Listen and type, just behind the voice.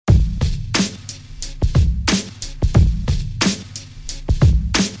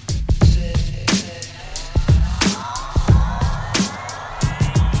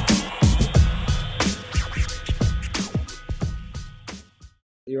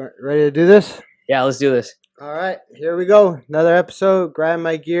You ready to do this? Yeah, let's do this. All right, here we go. Another episode. Grind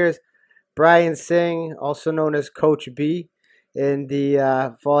my gears. Brian Singh, also known as Coach B, in the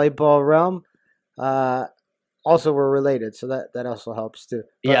volleyball realm. Also, we're related, so that also helps too.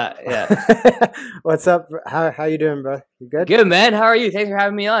 But, yeah. What's up? How you doing, bro? You good? Good, man. How are you? Thanks for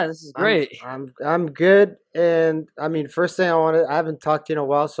having me on. This is great. I'm good, and I mean, first thing I haven't talked to you in a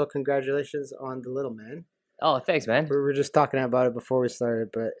while, so congratulations on the little man. Oh, thanks, man. We were just talking about it before we started,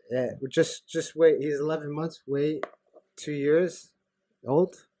 but yeah, just wait. He's 11 months. Wait, 2 years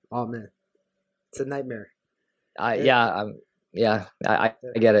old. Oh man, it's a nightmare. I get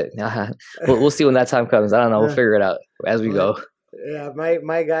it. We'll see when that time comes. I don't know. We'll figure it out as we go. Yeah,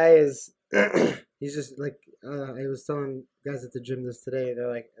 my guy is. He's just like I was telling guys at the gym this today.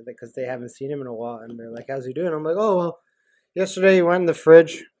 They're like, because they haven't seen him in a while, and they're like, "How's he doing?" I'm like, "Oh well, yesterday he went in the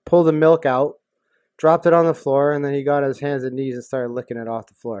fridge, pulled the milk out, dropped it on the floor, and then he got his hands and knees and started licking it off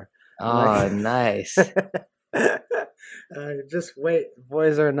the floor." Oh, nice. Just wait,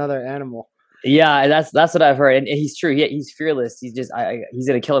 boys are another animal. Yeah, that's what I've heard, and he's true. He's fearless. He's just he's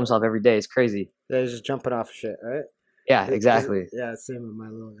gonna kill himself every day. It's crazy. Yeah, he's just jumping off shit, right? Yeah, exactly. Yeah, same with my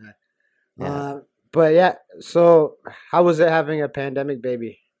little guy. Yeah. But yeah, so how was it having a pandemic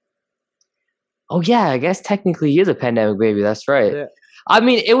baby? Oh yeah, I guess technically he is a pandemic baby. That's right. Yeah. I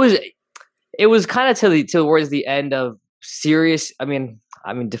mean, it was kind of towards the end of serious. I mean,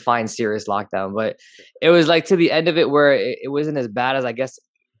 define serious lockdown, but it was like to the end of it where it wasn't as bad as I guess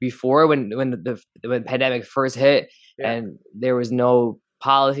before when the pandemic first hit and there was no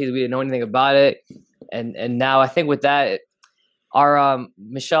policies, we didn't know anything about it, and now I think with that, our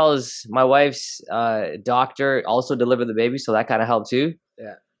Michelle is my wife's doctor also delivered the baby, so that kind of helped too.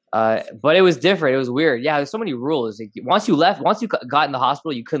 Yeah. But it was different. It was weird. Yeah, there's so many rules. Like, once you got in the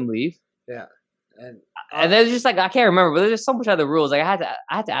hospital, you couldn't leave. Yeah. And there's just like I can't remember, but there's just so much other rules. Like I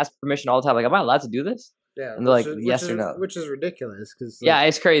had to ask permission all the time. Like, am I allowed to do this? Yeah. And they're like, yes or no. Which is ridiculous because yeah,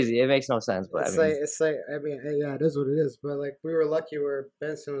 it's crazy. It makes no sense. But it's like I mean yeah, it is what it is. But like we were lucky where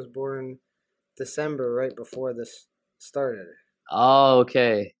Benson was born December right before this started. Oh,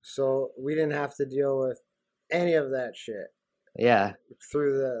 okay. So we didn't have to deal with any of that shit. Yeah.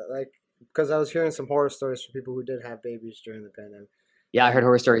 Through because I was hearing some horror stories from people who did have babies during the pandemic. Yeah, I heard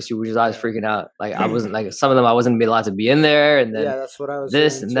horror stories too, which is I was freaking out. Like I wasn't like some of them I wasn't allowed to be in there, and then that's what I was.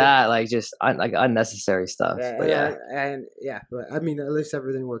 This and too. That, like just like unnecessary stuff. Yeah, but I mean, at least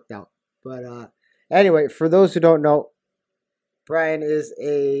everything worked out. But anyway, for those who don't know, Brian is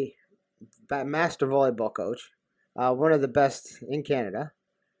a master volleyball coach, one of the best in Canada,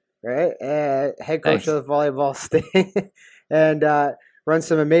 right? Head coach of the volleyball Sting, and runs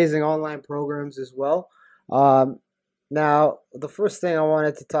some amazing online programs as well. Now, the first thing I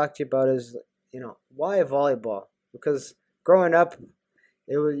wanted to talk to you about is, why volleyball? Because growing up,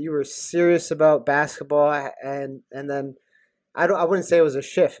 you were serious about basketball, and then I wouldn't say it was a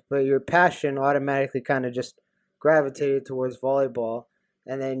shift, but your passion automatically kind of just gravitated towards volleyball,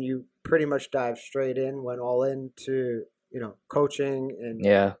 and then you pretty much dived straight in, went all into coaching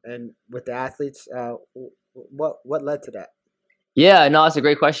and with the athletes. What led to that? Yeah, no, that's a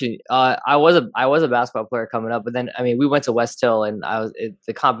great question. I was a basketball player coming up, but then I mean, we went to West Hill, and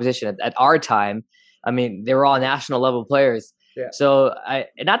the competition at our time. I mean, they were all national level players. Yeah. So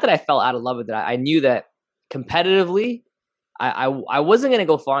not that I fell out of love with it. I knew that competitively, I wasn't gonna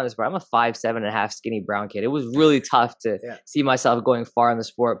go far in the sport. I'm a 5'7.5" skinny brown kid. It was really tough to see myself going far in the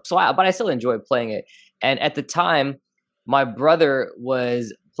sport. But I still enjoyed playing it. And at the time, my brother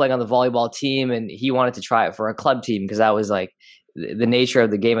was playing on the volleyball team, and he wanted to try it for a club team because that was like the nature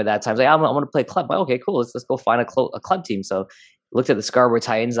of the game at that time. Like, I want to play club. Like, okay, cool. Let's go find a club team. So looked at the Scarborough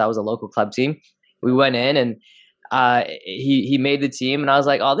Titans. That was a local club team. We went in, and he made the team, and I was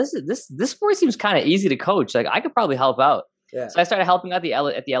like, oh, this sport seems kind of easy to coach. Like I could probably help out. Yeah. So I started helping out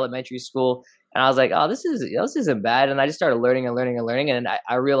at the elementary school, and I was like, oh, this isn't bad. And I just started learning, and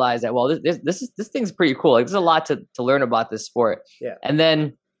I realized that, well, this thing's pretty cool. Like there's a lot to learn about this sport. Yeah. And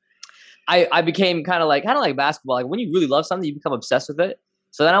then I became kind of like basketball. Like when you really love something, you become obsessed with it.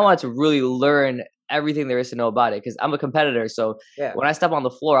 So then I wanted to really learn everything there is to know about it because I'm a competitor. So when I step on the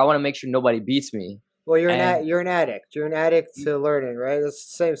floor, I want to make sure nobody beats me. Well, you're an addict. You're an addict to learning, right?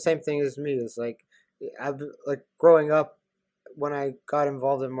 It's the same thing as me. It's like growing up. When I got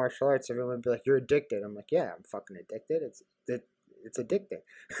involved in martial arts, everyone would be like, "You're addicted." I'm like, "Yeah, I'm fucking addicted. It's addicting."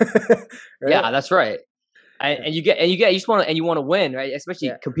 Right? Yeah, that's right. And you just want to win, right?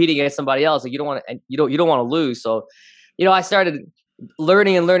 Especially competing against somebody else. Like you don't want to lose. So, I started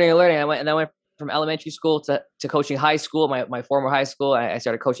learning. I went from elementary school to coaching high school, my former high school. I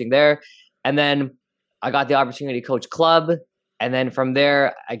started coaching there, and then I got the opportunity to coach club. And then from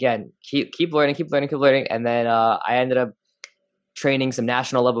there, again, keep learning. And then I ended up training some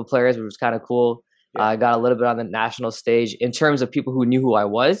national level players, which was kind of cool. I got a little bit on the national stage in terms of people who knew who I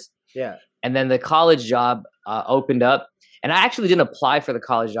was. Yeah. And then the college job opened up. And I actually didn't apply for the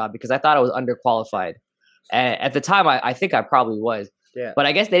college job because I thought I was underqualified. And at the time, I think I probably was. Yeah. But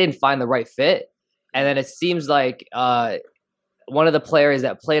I guess they didn't find the right fit. And then it seems like one of the players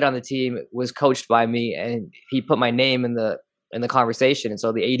that played on the team was coached by me, and he put my name in the conversation. And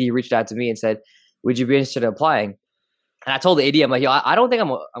so the AD reached out to me and said, "Would you be interested in applying?" And I told the AD, I'm like, "Yo, I don't think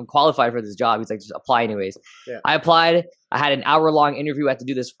I'm qualified for this job." He's like, "Just apply anyways." Yeah. I applied. I had an hour-long interview. I had to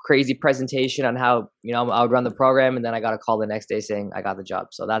do this crazy presentation on how I would run the program, and then I got a call the next day saying I got the job.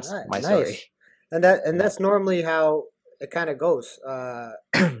 So that's my story. And that's normally how it kind of goes,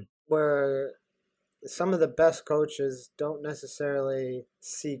 where some of the best coaches don't necessarily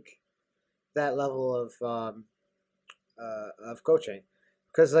seek that level of coaching,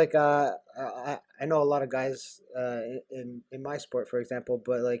 because like I know a lot of guys in my sport, for example,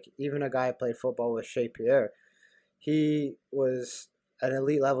 but like even a guy I played football with, Shea Pierre, he was an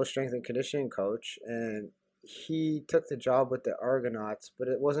elite level strength and conditioning coach, and he took the job with the Argonauts, but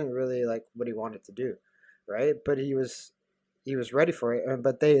it wasn't really like what he wanted to do, right? But he was ready for it,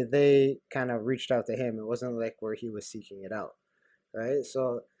 but they kind of reached out to him. It wasn't like where he was seeking it out, right?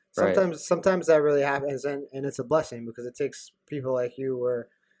 So sometimes that really happens, and it's a blessing because it takes people like you where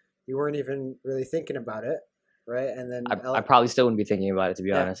you weren't even really thinking about it, right? And then I probably still wouldn't be thinking about it, to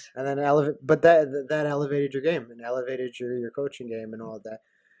be honest. And then that elevated your game and elevated your coaching game and all of that.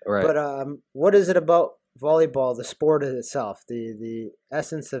 Right. But what is it about volleyball, the sport itself, the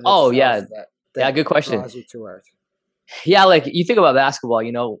essence of it? Oh yeah, good question. Draws you to earth? Yeah, like you think about basketball,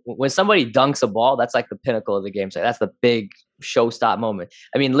 when somebody dunks a ball, that's like the pinnacle of the game. So that's the big showstop moment.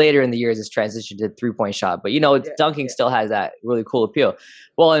 I mean, later in the years, it's transitioned to 3-point shot, but dunking still has that really cool appeal.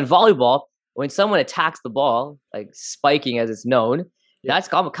 Well, in volleyball, when someone attacks the ball, like spiking as it's known, that's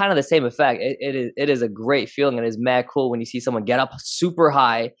kind of the same effect. It is a great feeling, and it is mad cool when you see someone get up super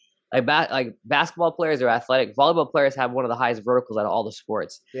high. Like basketball players are athletic. Volleyball players have one of the highest verticals out of all the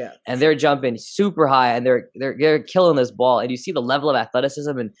sports. Yeah. And they're jumping super high, and they're killing this ball. And you see the level of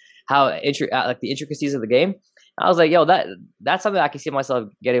athleticism and how like the intricacies of the game. I was like, yo, that's something I can see myself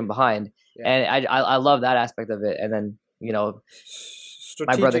getting behind. Yeah. And I love that aspect of it. And then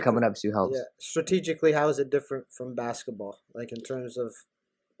my brother coming up too helps. Yeah. Strategically, how is it different from basketball? Like in terms of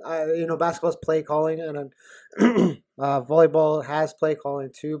basketball's play calling, and volleyball has play calling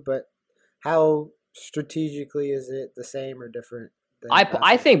too. But how strategically is it the same or different?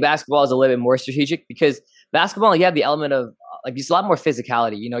 I think basketball is a little bit more strategic because basketball, you have the element of there's a lot more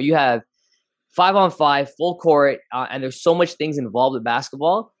physicality. You have 5-on-5, full court, and there's so much things involved with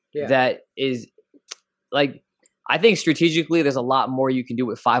basketball that is like I think strategically there's a lot more you can do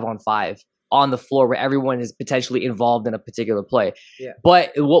with 5-on-5. On the floor where everyone is potentially involved in a particular play. Yeah.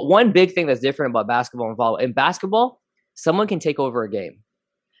 But one big thing that's different about basketball and volleyball, in basketball, someone can take over a game.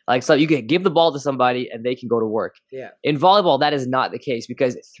 So you can give the ball to somebody and they can go to work. Yeah. In volleyball, that is not the case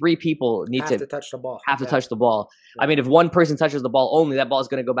because 3 people need to touch the ball. Have to touch the ball. Yeah. I mean, if one person touches the ball only, that ball is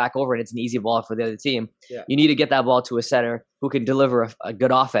going to go back over and it's an easy ball for the other team. Yeah. You need to get that ball to a center who can deliver a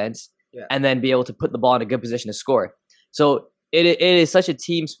good offense and then be able to put the ball in a good position to score. So it is such a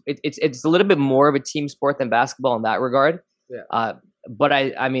team. It's a little bit more of a team sport than basketball in that regard. Yeah. But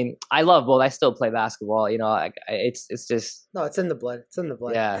I mean, I love both. I still play basketball. It's just no, it's in the blood. It's in the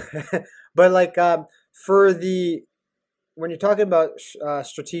blood. Yeah. But like when you're talking about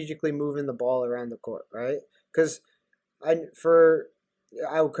strategically moving the ball around the court, right? Because I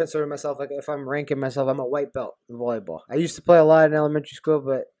would consider myself, like if I'm ranking myself, I'm a white belt in volleyball. I used to play a lot in elementary school,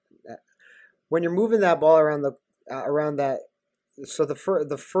 but when you're moving that ball around that. So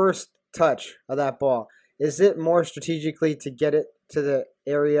the first touch of that ball, is it more strategically to get it to the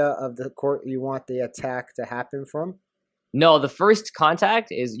area of the court you want the attack to happen from? No, the first contact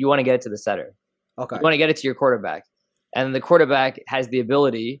is you want to get it to the setter. Okay. You want to get it to your quarterback. And the quarterback has the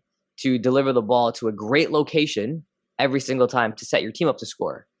ability to deliver the ball to a great location every single time to set your team up to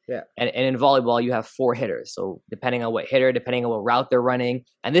score. Yeah. And in volleyball, you have 4 hitters. So depending on what hitter, depending on what route they're running,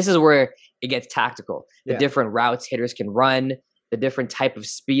 and this is where it gets tactical. The different routes hitters can run, the different type of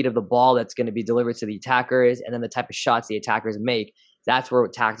speed of the ball that's going to be delivered to the attackers, and then the type of shots the attackers make. That's where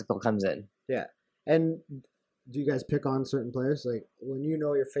tactical comes in. Yeah. And do you guys pick on certain players? Like when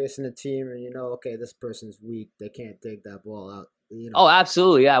you're facing a team and okay, this person's weak, they can't dig that ball out. Oh,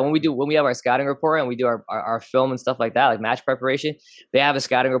 absolutely. Yeah. When we have our scouting report and we do our film and stuff like that, like match preparation, they have a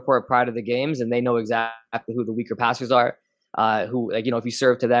scouting report prior to the games and they know exactly who the weaker passers are. who, like, if you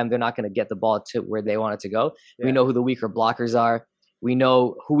serve to them, they're not going to get the ball to where they want it to go. Yeah. We know who the weaker blockers are. We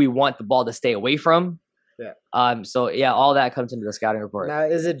know who we want the ball to stay away from. Yeah. So yeah, all that comes into the scouting report. Now,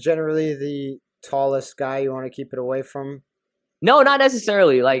 is it generally the tallest guy you want to keep it away from? No, not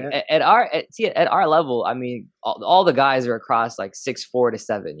necessarily. Like at our level, I mean, all the guys are across like 6'4" to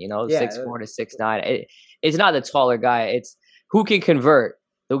 7. 6'4" to 6'9". It's not the taller guy. It's who can convert.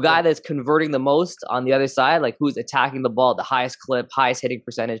 The guy that's converting the most on the other side, like who's attacking the ball at the highest clip, highest hitting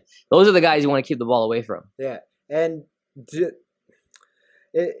percentage. Those are the guys you want to keep the ball away from. Yeah, and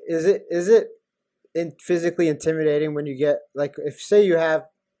is it physically intimidating when you get, like, if say you have,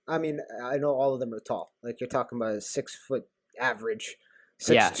 I mean, I know all of them are tall. Like, you're talking about a 6 foot average,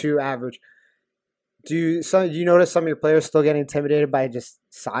 6'2" average. Do you notice some of your players still getting intimidated by just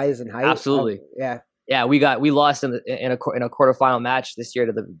size and height? Absolutely. Yeah, we lost in a quarterfinal match this year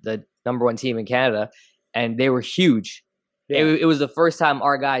to the number 1 team in Canada, and they were huge. Yeah. It was the first time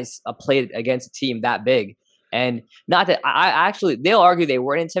our guys played against a team that big, and not that they'll argue they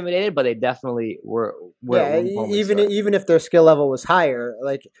weren't intimidated, but they definitely were. Yeah, even if their skill level was higher,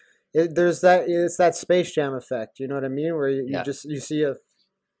 like it's that Space Jam effect. You know what I mean? Where you see you're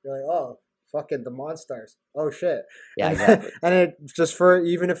like, oh, fucking the Monstars. Oh shit. Yeah, exactly. And it just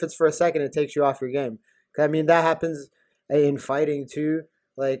even if it's for a second, it takes you off your game. I mean, that happens in fighting too.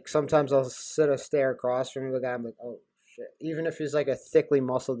 Like, sometimes I'll stare across from the guy. I'm like, oh shit. Even if he's like a thickly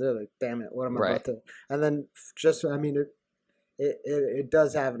muscled dude, like, damn it, what am I about to? And then I mean, it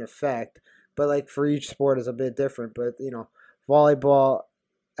does have an effect, but like for each sport is a bit different. But volleyball.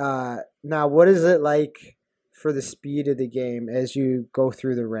 Now, what is it like for the speed of the game as you go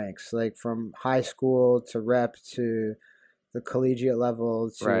through the ranks, like from high school to rep to the collegiate level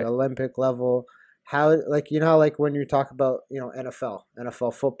to Olympic level? How, like, like when you talk about,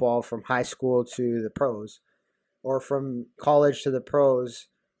 NFL football, from high school to the pros, or from college to the pros,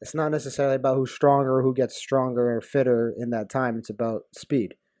 it's not necessarily about who's stronger or who gets stronger or fitter in that time. It's about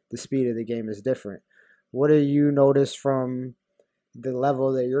speed. The speed of the game is different. What do you notice from the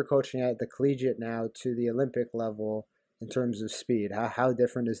level that you're coaching at, the collegiate now, to the Olympic level in terms of speed? How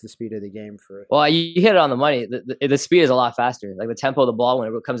different is the speed of the game for? Well, you hit it on the money. The speed is a lot faster. Like, the tempo of the ball when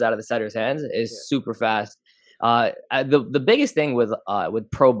it comes out of the setter's hands is super fast. The biggest thing with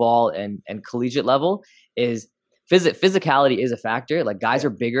pro ball and collegiate level is physicality is a factor. Like, guys are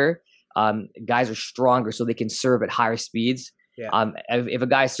bigger, guys are stronger, so they can serve at higher speeds. Yeah. If a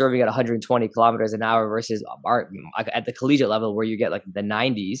guy's serving at 120 kilometers an hour versus at the collegiate level where you get like the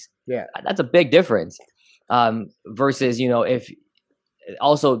 90s, that's a big difference. Versus, if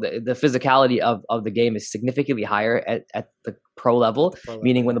also the physicality of the game is significantly higher at the pro level,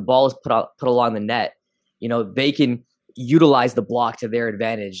 meaning when the ball is put along the net, they can utilize the block to their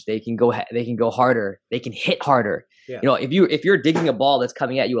advantage. They can go harder. They can hit harder. Yeah. If you're digging a ball that's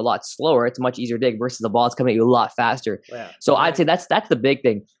coming at you a lot slower, it's a much easier dig versus the ball that's coming at you a lot faster. Yeah. So I'd say that's the big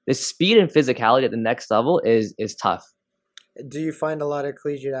thing. The speed and physicality at the next level is tough. Do you find a lot of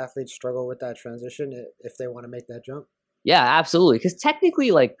collegiate athletes struggle with that transition if they want to make that jump? Yeah, absolutely. Because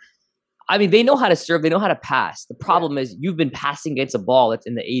technically, they know how to serve. They know how to pass. The problem is you've been passing against a ball that's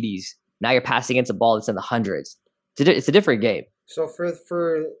in the 80s. Now you're passing against a ball that's in the hundreds. It's a different game. So for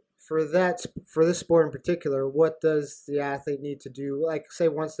this sport in particular, what does the athlete need to do? Like, say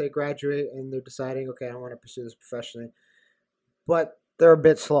once they graduate and they're deciding, okay, I want to pursue this professionally, but they're a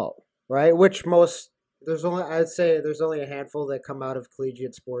bit slow, right? Which there's only a handful that come out of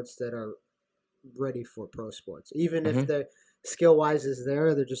collegiate sports that are ready for pro sports. Even if the skill wise is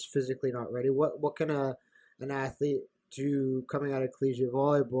there, they're just physically not ready. What can an athlete do coming out of collegiate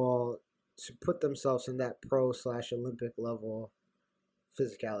volleyball to put themselves in that pro/Olympic level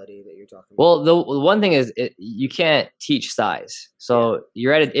physicality that you're talking about? Well, the one thing is you can't teach size. So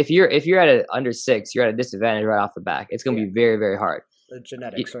if you're at a under 6, you're at a disadvantage right off the back. It's going to be very, very hard. The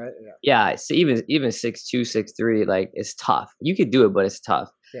genetics, right? Yeah. So even 6'2", 6'3", like, it's tough. You could do it, but it's tough.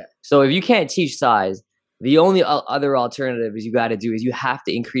 Yeah. So if you can't teach size, the only other alternative is you got to do is you have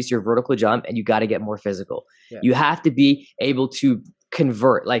to increase your vertical jump, and you got to get more physical. Yeah. You have to be able to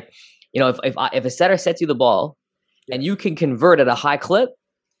convert. Like, if a setter sets you the ball and you can convert at a high clip,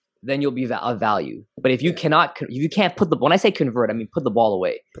 then you'll be of value. But if you cannot, you can't when I say convert, I mean put the ball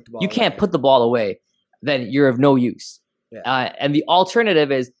away. You can't put the ball away, then you're of no use. Yeah. And the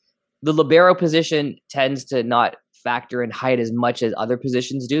alternative is the libero position tends to not factor in height as much as other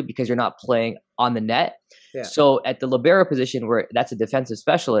positions do because you're not playing on the net. Yeah. So at the libero position, where that's a defensive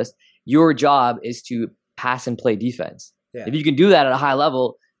specialist, your job is to pass and play defense. Yeah. If you can do that at a high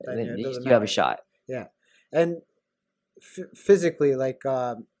level, then you have a shot. Yeah. And physically, like,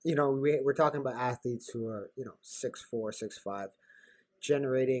 we're talking about athletes who are 6'4", 6'5",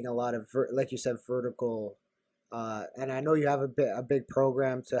 generating a lot of like you said, vertical. And I know you have a big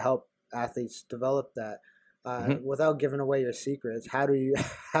program to help athletes develop that. Without giving away your secrets, how do you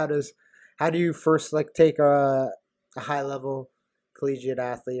how do you first like take a high level collegiate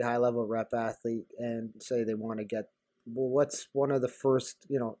athlete, high level rep athlete, and say they want to get, well, what's one of the first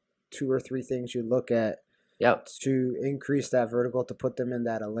 2 or 3 things you look at to increase that vertical to put them in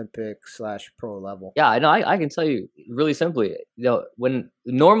that Olympic/pro level? Yeah, I know. I can tell you really simply. When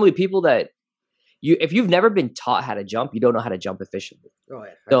normally people that if you've never been taught how to jump, you don't know how to jump efficiently. Oh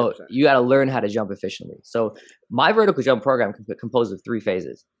yeah. 100%. So you got to learn how to jump efficiently. So my vertical jump program composed of 3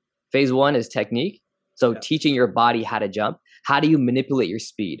 phases. Phase 1 is technique. So teaching your body how to jump. How do you manipulate your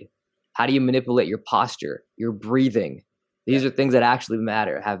speed? How do you manipulate your posture, your breathing? These are things that actually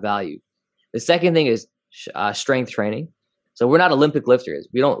matter, have value. The second thing is strength training. So we're not Olympic lifters.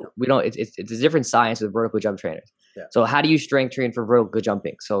 We don't. It's a different science with vertical jump trainers. Yeah. So how do you strength train for vertical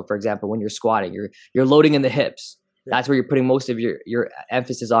jumping? So for example, when you're squatting, you're loading in the hips. Yeah. That's where you're putting most of your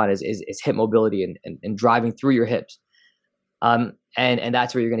emphasis on is hip mobility and driving through your hips. And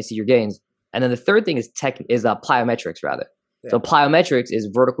that's where you're going to see your gains. And then the third thing is plyometrics rather. Yeah. So plyometrics is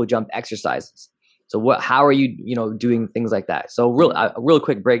vertical jump exercises. So how are you doing things like that? So a real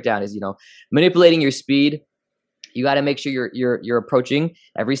quick breakdown is manipulating your speed. You got to make sure you're approaching.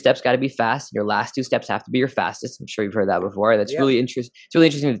 Every step's got to be fast. Your last 2 steps have to be your fastest. I'm sure you've heard that before. That's really interesting. It's really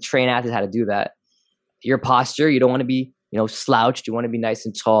interesting to train athletes how to do that. Your posture, you don't want to be slouched. You want to be nice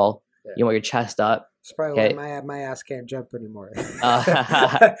and tall. Yeah. You want your chest up. It's probably why my ass can't jump anymore.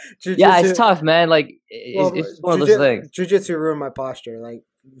 Yeah, it's tough, man. Like it's one of those things. Jiu-jitsu ruined my posture. Like,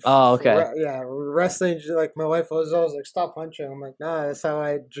 oh, okay. Wrestling, like my wife was always like, "Stop punching." I'm like, "Nah, that's how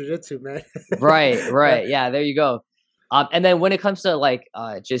I jiu-jitsu, man." Right. Yeah, there you go. And then when it comes to like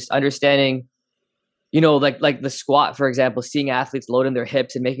just understanding, like the squat, for example, seeing athletes loading their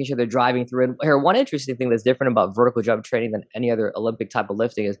hips and making sure they're driving through. And here, one interesting thing that's different about vertical jump training than any other Olympic type of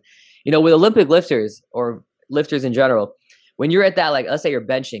lifting is, with Olympic lifters or lifters in general, when you're at that, like, let's say you're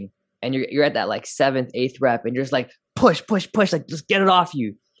benching and you're at that like 7th, 8th rep and you're just like, push, like just get it off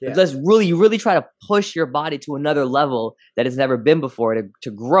you. Yeah. You really try to push your body to another level that it's never been before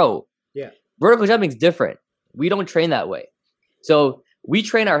to grow. Yeah. Vertical jumping is different. We don't train that way. So we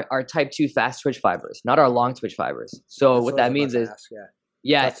train our type 2 fast twitch fibers, not our long twitch fibers. So that's what that means is,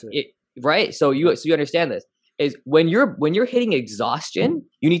 right. So you understand this is when you're hitting exhaustion,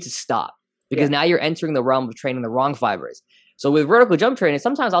 you need to stop because now you're entering the realm of training the wrong fibers. So with vertical jump training,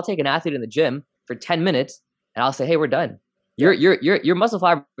 sometimes I'll take an athlete in the gym for 10 minutes and I'll say, "Hey, we're done. Your muscle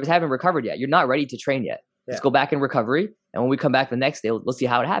fibers haven't recovered yet. You're not ready to train yet. Let's go back in recovery. And when we come back the next day, we'll see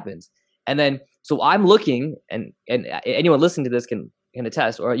how it happens." And then, so I'm looking, and anyone listening to this can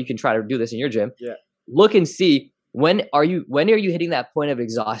attest, or you can try to do this in your gym. Yeah. Look and see when are you hitting that point of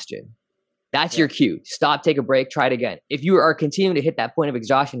exhaustion. That's your cue. Stop, take a break, try it again. If you are continuing to hit that point of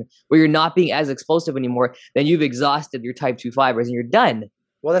exhaustion where you're not being as explosive anymore, then you've exhausted your type 2 fibers and you're done.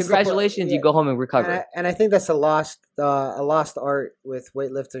 Well, congratulations, you go home and recover. And I think that's a lost art with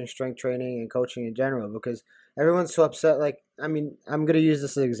weightlifting, strength training, and coaching in general, because everyone's so upset. Like, I mean, I'm gonna use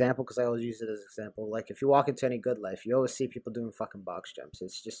this as an example because I always use it as an example. Like, if you walk into any Good Life, you always see people doing fucking box jumps.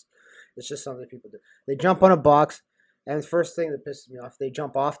 It's just something people do. They jump on a box, and the first thing that pisses me off, they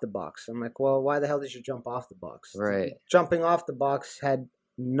jump off the box. I'm like, well, why the hell did you jump off the box? Right. Jumping off the box had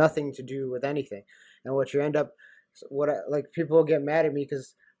nothing to do with anything, and what you end up. People will get mad at me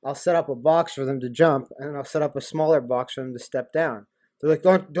because I'll set up a box for them to jump, and I'll set up a smaller box for them to step down. They're like,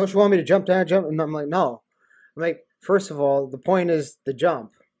 don't you want me to jump down, jump? And I'm like, no. I'm like, first of all, the point is the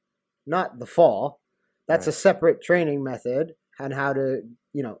jump, not the fall. That's a separate training method on how to,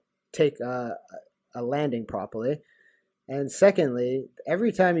 take a landing properly. And secondly,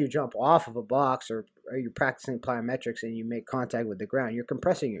 every time you jump off of a box or you're practicing plyometrics and you make contact with the ground, you're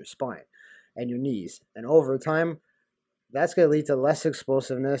compressing your spine and your knees, and over time, that's going to lead to less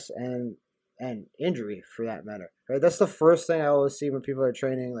explosiveness and injury, for that matter. Right? That's the first thing I always see when people are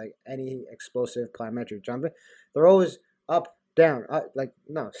training like any explosive plyometric jumping. They're always up, down,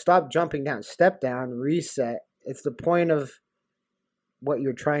 no, stop jumping down, step down, reset. It's the point of what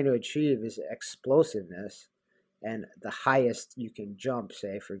you're trying to achieve is explosiveness, and the highest you can jump,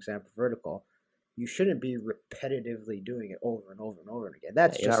 say for example vertical. You shouldn't be repetitively doing it over and over and over again.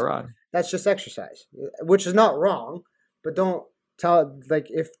 You're not wrong. That's just exercise, which is not wrong, but don't tell, like,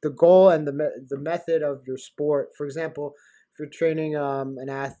 if the goal and the method of your sport, for example, if you're training an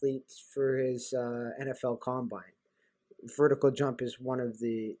athlete for his NFL combine, vertical jump is one of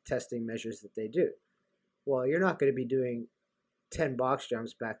the testing measures that they do. Well, you're not going to be doing 10 box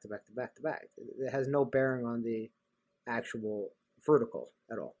jumps back to back to back to back. It has no bearing on the actual vertical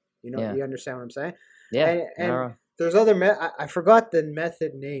at all. You understand what I'm saying? Yeah. And there's other I forgot the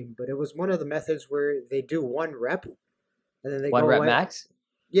method name, but it was one of the methods where they do one rep and then they one go rep away. Max?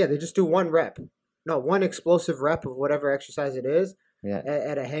 Yeah, they just do one rep. No, one explosive rep of whatever exercise it is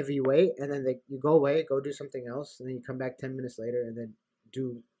at a heavy weight, and then you go away, go do something else, and then you come back 10 minutes later and then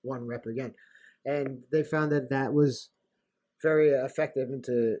do one rep again. And they found that was very effective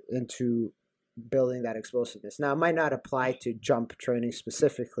into building that explosiveness. Now, it might not apply to jump training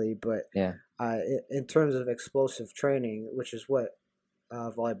specifically, but in terms of explosive training, which is what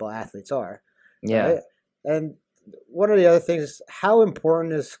volleyball athletes are. Yeah. Right? And one of the other things is how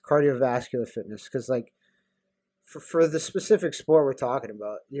important is cardiovascular fitness? Because like for the specific sport we're talking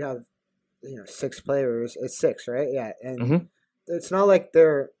about, you have 6 players. It's 6, right? Yeah, and it's not like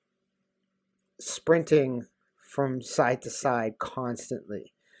they're sprinting from side to side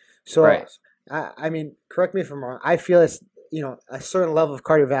constantly. So, right. I mean, correct me if I'm wrong. I feel it's a certain level of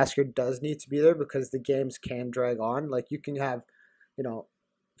cardiovascular does need to be there because the games can drag on. Like you can have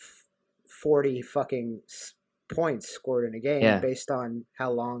 40 fucking points scored in a game based on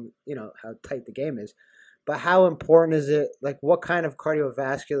how long, how tight the game is. But how important is it? Like, what kind of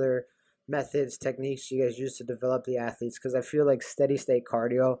cardiovascular methods, techniques do you guys use to develop the athletes? Because I feel like steady state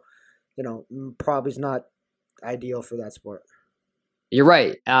cardio, probably is not ideal for that sport. You're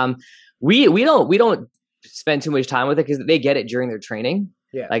right. We don't spend too much time with it because they get it during their training.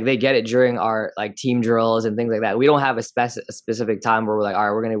 Yeah. Like they get it during our like team drills and things like that. We don't have a specific time where we're like, all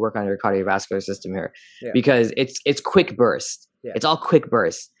right, we're going to work on your cardiovascular system here because it's quick burst. Yeah. It's all quick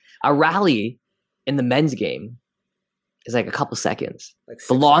burst. A rally in the men's game is like a couple seconds. Like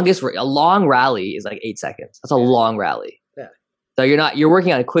the longest, a long rally is like 8 seconds. That's a long rally. Yeah. So you're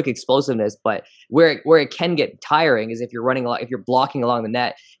working on a quick explosiveness, but where it can get tiring is if you're running if you're blocking along the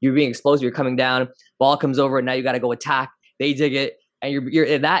net, you're being explosive, you're coming down, ball comes over, and now you got to go attack. They dig it. And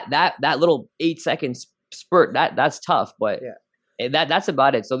you're that little 8 seconds spurt that's tough, but that's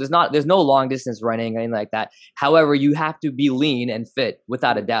about it. So there's no long distance running or anything like that. However, you have to be lean and fit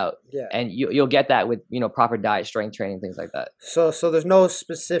without a doubt. Yeah. And you'll get that with proper diet, strength training, things like that. So there's no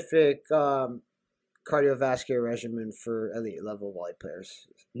specific cardiovascular regimen for elite level volley players.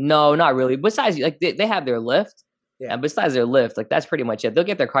 No, not really. Besides, like they have their lift. Yeah. And besides their lift, like that's pretty much it. They'll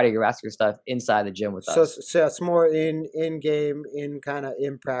get their cardiovascular stuff inside the gym with us. So it's more in game, in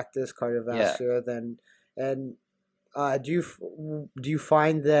practice cardiovascular than. And do you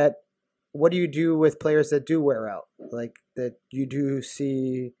find that what do you do with players that do wear out, like that you do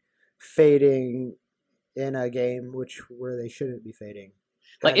see fading in a game, where they shouldn't be fading?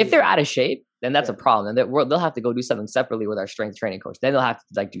 Like if they're out of shape, then that's a problem. And they'll have to go do something separately with our strength training coach. Then they'll have to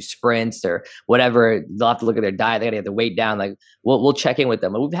like do sprints or whatever. They'll have to look at their diet. They got to get the weight down. Like we'll check in with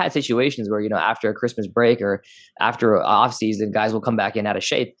them. And we've had situations where after a Christmas break or after off season, guys will come back in out of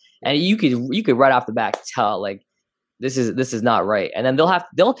shape, and you could right off the bat tell like this is not right. And then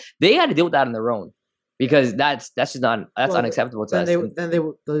they got to deal with that on their own. Because that's just unacceptable to us. Then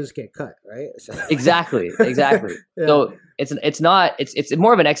they'll just get cut, right? So. Exactly. Yeah. So it's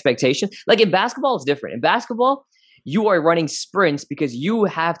more of an expectation. Like in basketball, it's different. In basketball, you are running sprints because you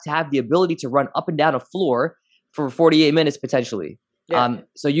have to have the ability to run up and down a floor for 48 minutes potentially. Yeah.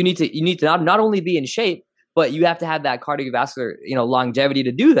 So you need to not only be in shape, but you have to have that cardiovascular longevity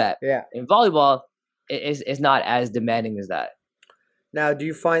to do that. Yeah. In volleyball, it's not as demanding as that. Now, do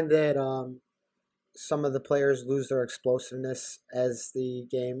you find that some of the players lose their explosiveness as the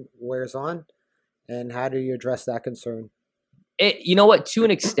game wears on? And how do you address that concern? You know what? To an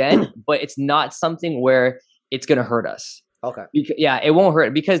extent, but it's not something where it's going to hurt us. Okay. It won't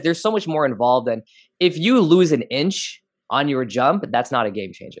hurt because there's so much more involved than if you lose an inch on your jump, that's not a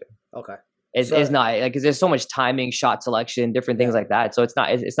game changer. Okay. It's not like, because there's so much timing, shot selection, different things like that. So it's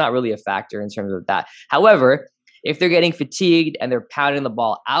not really a factor in terms of that. However, if they're getting fatigued and they're pounding the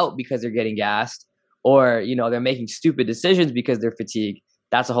ball out because they're getting gassed, or they're making stupid decisions because they're fatigued,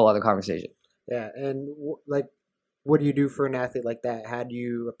 that's a whole other conversation. Yeah, and what do you do for an athlete like that? How do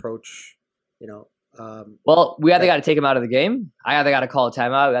you approach, well, we either got to take him out of the game. I either got to call a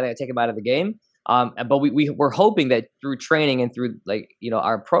timeout. We either got to take him out of the game. But we're hoping that through training and through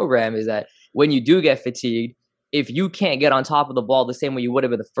our program is that when you do get fatigued, if you can't get on top of the ball the same way you would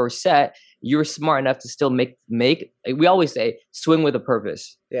have in the first set, you're smart enough to still make. We always say swing with a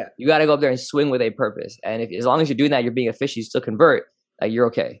purpose. Yeah, you got to go up there and swing with a purpose. And as long as you're doing that, you're being efficient. You still convert. You're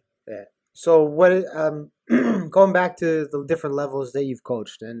okay. Yeah. So what? Going back to the different levels that you've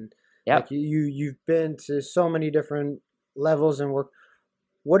coached, and you've been to so many different levels and work.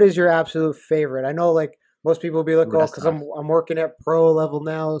 What is your absolute favorite? I know, like Most people will be like, Ooh, oh, that's because tough. I'm working at pro level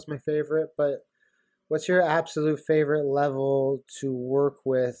now is my favorite. But what's your absolute favorite level to work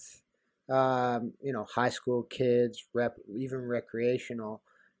with? High school kids, even recreational,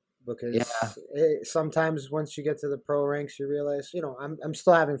 Yeah. because sometimes once you get to the pro ranks, you realize, I'm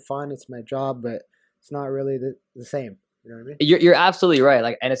still having fun. It's my job, but it's not really the same. You know what I mean? You're absolutely right.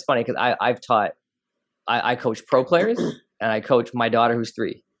 Like, and it's funny because I've taught, I coach pro players and I coach my daughter who's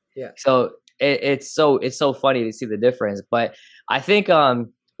 3. Yeah. So it's so funny to see the difference. But I think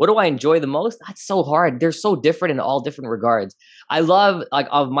what do I enjoy the most? That's so hard. They're so different in all different regards. I love, like,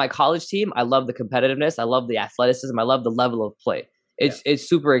 of my college team, I love the competitiveness, I love the athleticism, I love the level of play. It's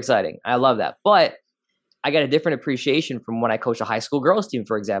super exciting. I love that. But I got a different appreciation from when I coach a high school girls team,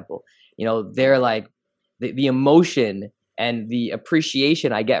 for example. They're like the emotion and the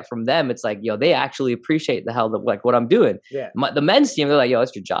appreciation I get from them. It's like, they actually appreciate the hell of like what I'm doing. Yeah. The men's team, they're like,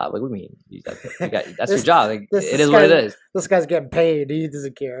 that's your job. Like, what do you mean? That's your job. Like, this it is what it is. This guy's getting paid. He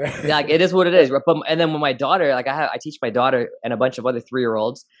doesn't care. Like, it is what it is. But and then with my daughter, like I teach my daughter and a bunch of other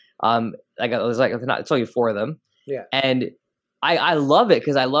 3-year-olds. Like I was like, it's only 4 of them. Yeah. And I love it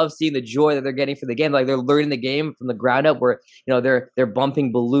because I love seeing the joy that they're getting for the game. Like, they're learning the game from the ground up, where they're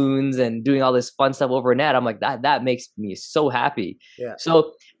bumping balloons and doing all this fun stuff over net. I'm like, that makes me so happy. Yeah.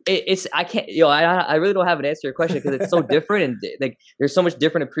 So it's I can't I really don't have an answer to your question because it's so different, and like there's so much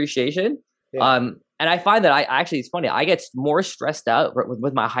different appreciation. Yeah. And I find that I actually, it's funny, I get more stressed out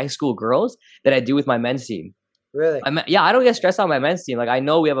with my high school girls than I do with my men's team. Really? I don't get stressed out on my men's team. Like, I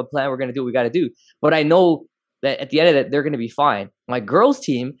know we have a plan, we're gonna do what we got to do, but I know that at the end of it, they're going to be fine. My girls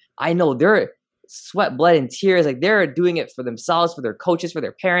team, I know they're sweat, blood, and tears. Like, they're doing it for themselves, for their coaches, for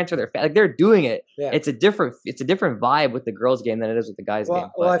their parents, for their like, they're doing it. Yeah. It's a different vibe with the girls game than it is with the guys game.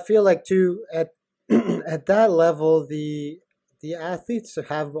 Well, I feel like too at at that level, the athletes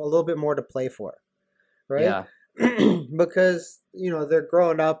have a little bit more to play for, right? Yeah. Because they're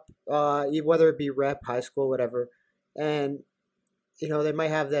growing up, whether it be rep, high school, whatever, and they might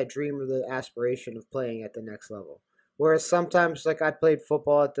have that dream or the aspiration of playing at the next level. Whereas sometimes, like, I played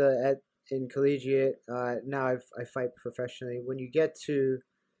football in collegiate. Now I fight professionally. When you get to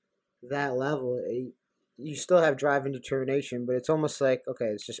that level, you still have drive and determination, but it's almost like, okay,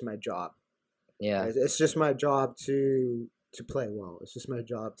 it's just my job. Yeah, it's just my job to play well. It's just my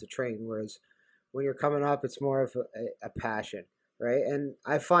job to train. Whereas when you're coming up, it's more of a passion, right? And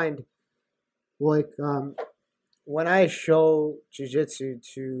I find, like, when I show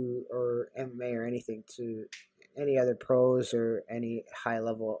jiu-jitsu or MMA or anything to any other pros or any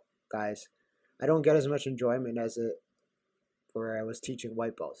high-level guys, I don't get as much enjoyment as where I was teaching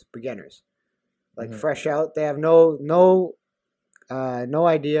white belts, beginners. Like, fresh out, they have no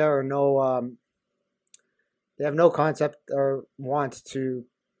idea or they have no concept or want to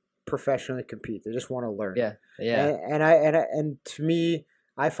professionally compete. They just want to learn. Yeah, yeah. And to me,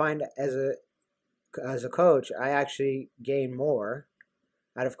 I find as a coach, I actually gain more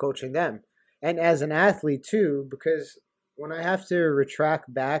out of coaching them. And as an athlete too, because when I have to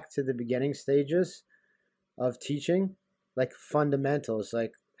retract back to the beginning stages of teaching, like fundamentals,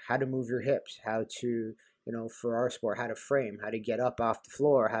 like how to move your hips, how to, for our sport, how to frame, how to get up off the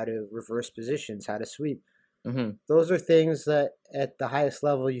floor, how to reverse positions, how to sweep. Those are things that at the highest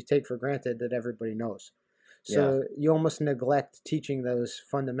level you take for granted that everybody knows. So you almost neglect teaching those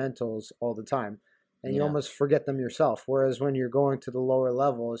fundamentals all the time. And you almost forget them yourself. Whereas when you're going to the lower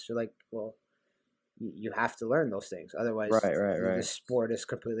levels, you're like, well, you have to learn those things. Otherwise, the sport is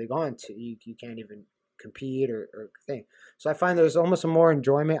completely gone. You can't even compete or thing. So I find there's almost more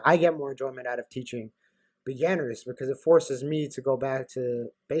enjoyment. I get more enjoyment out of teaching beginners because it forces me to go back to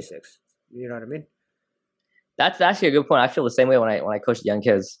basics. You know what I mean? That's actually a good point. I feel the same way when I coach young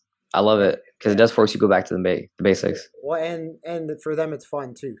kids. I love it because it does force you to go back to the basics. Well, and for them it's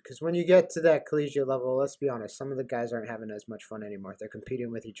fun too, because when you get to that collegiate level, let's be honest, some of the guys aren't having as much fun anymore. They're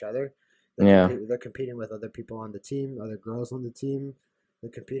competing with each other. They're competing with other people on the team, other girls on the team.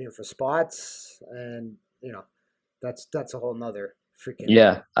 They're competing for spots, and that's a whole nother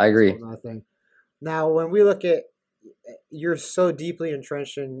freaking I agree. Thing. Now, when we look at, you're so deeply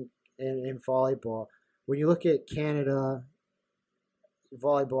entrenched in volleyball. When you look at Canada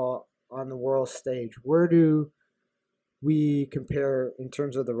volleyball on the world stage, where do we compare in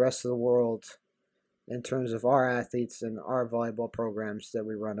terms of the rest of the world, in terms of our athletes and our volleyball programs that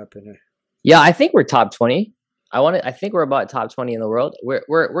we run up in here? Yeah, I think we're top 20. I think we're about top 20 in the world.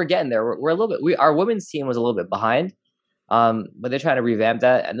 We're getting there. We're a little bit. Our women's team was a little bit behind, but they're trying to revamp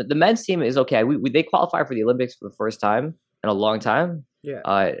that. And the men's team is okay. They qualify for the Olympics for the first time in a long time. Yeah.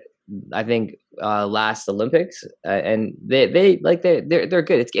 I think last Olympics, and they're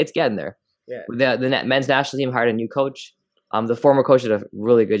good. It's getting there. Yeah. The men's national team hired a new coach. The former coach did a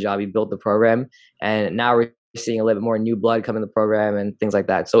really good job. He built the program, and now we're seeing a little bit more new blood come in the program and things like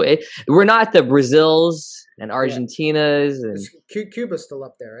that. So we're not the Brazils and Argentinas and Cuba's still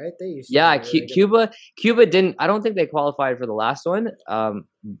up there, right? They used Cuba didn't. I don't think they qualified for the last one.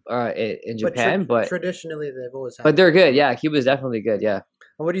 In Japan, but traditionally they've always had. But they're good. Yeah, Cuba's definitely good. Yeah.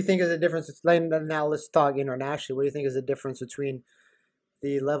 And what do you think is the difference? Now let's talk internationally. What do you think is the difference between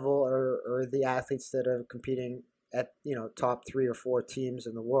the level or the athletes that are competing at top 3 or 4 teams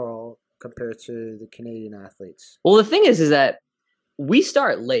in the world compared to the Canadian athletes? Well, the thing is that we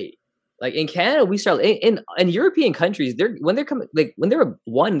start late. Like in Canada, we start in European countries. When they're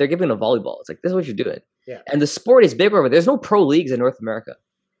 1, they're giving a volleyball. It's like, this is what you're doing. Yeah. And the sport is big over. There's no pro leagues in North America.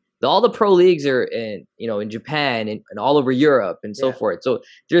 All the pro leagues are in Japan and all over Europe and so forth. So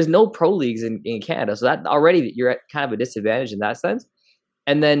there's no pro leagues in Canada. So that already you're at kind of a disadvantage in that sense.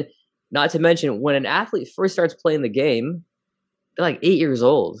 And then, not to mention, when an athlete first starts playing the game, they're like 8 years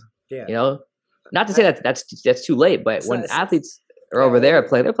old. Yeah. Not to say that's too late, but when athletes are over there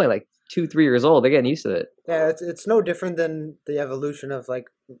they're playing like 2-3 years old. They're getting used to it. Yeah, it's no different than the evolution of like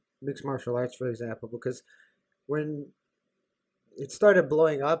mixed martial arts, for example, because when it started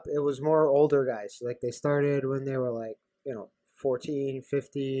blowing up, it was more older guys. Like they started when they were like 14,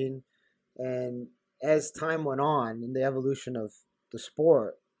 15, and as time went on in the evolution of the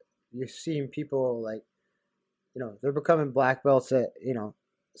sport, you're seeing people like, they're becoming black belts at,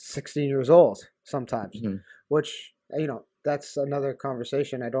 16 years old sometimes, which, that's another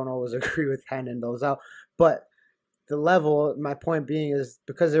conversation. I don't always agree with handing those out. But the level, my point being is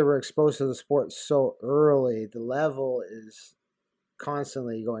because they were exposed to the sport so early, the level is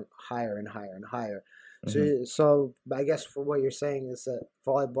constantly going higher and higher and higher. So I guess for what you're saying is that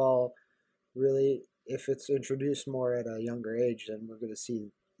volleyball really, if it's introduced more at a younger age, then we're going to see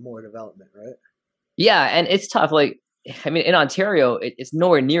more development, right? Yeah, and it's tough. Like, I mean, in Ontario, it's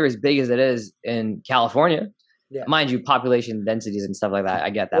nowhere near as big as it is in California. Yeah. Mind you, population densities and stuff like that,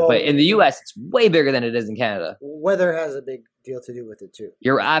 I get that. Well, but in the U.S., it's way bigger than it is in Canada. Weather has a big deal to do with it, too.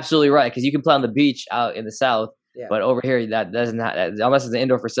 You're absolutely right, because you can play on the beach out in the South, but over here, that doesn't unless it's an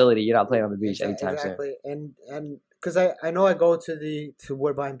indoor facility, you're not playing on the beach anytime soon. Exactly, and because I know I go to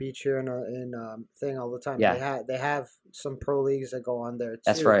Woodbine Beach here in thing all the time. Yeah. They have some pro leagues that go on there, too.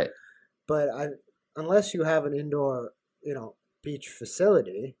 That's right. But unless you have an indoor, beach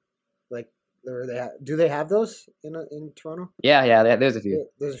facility, like, do they have those in Toronto? Yeah, there's a few.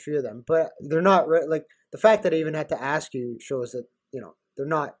 There's a few of them, but they're not like the fact that I even had to ask you shows that they're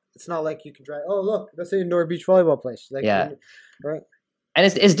not. It's not like you can drive. Oh, look, that's an indoor beach volleyball place. Like, right. And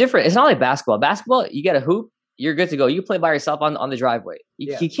it's different. It's not like basketball. Basketball, you get a hoop, you're good to go. You play by yourself on the driveway.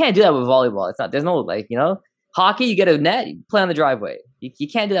 You can't do that with volleyball. It's not. There's no hockey. You get a net, you play on the driveway. You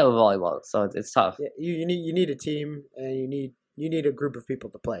can't do that with volleyball. So it's tough. Yeah, you need a team, and you need a group of people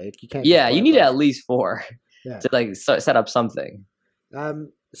to play. You can't. Yeah, you need at least 4 to like set up something.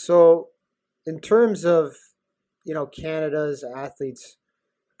 So in terms of Canada's athletes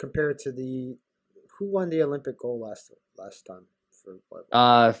compared to who won the Olympic gold last time for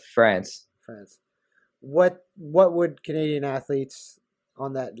volleyball? France. What would Canadian athletes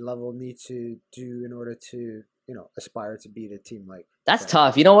on that level need to do in order to aspire to beat a team like that's France?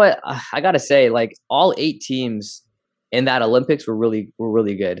 Tough. You know what? I gotta say, like all 8 teams in that Olympics were really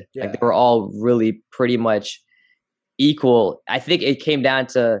good. Yeah. Like they were all really pretty much equal. I think it came down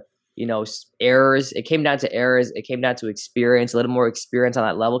to errors. It came down to errors. It came down to experience, a little more experience on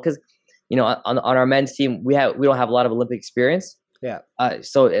that level. Because on our men's team, we don't have a lot of Olympic experience. Yeah.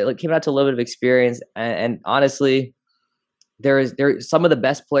 So it came down to a little bit of experience, and honestly, there some of the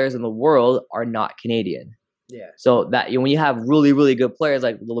best players in the world are not Canadian. Yeah. So that when you have really, really good players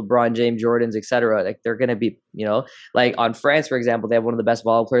like LeBron James, Jordans, etc., like they're going to be, like on France, for example, they have one of the best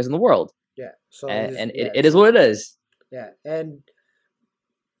volleyball players in the world. Yeah. So it is what it is. Yeah. And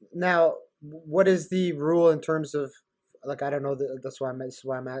now, what is the rule in terms of like I don't know that's why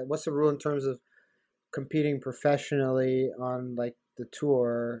I'm at. What's the rule in terms of competing professionally on like the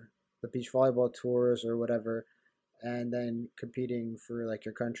tour, the beach volleyball tours or whatever, and then competing for like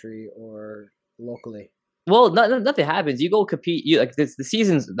your country or locally? Well, nothing happens. You go compete. The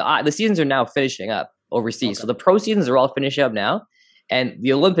seasons are now finishing up overseas. Okay. So the pro seasons are all finishing up now, and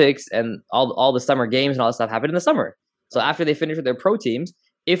the Olympics and all the summer games and all that stuff happen in the summer. So after they finish with their pro teams,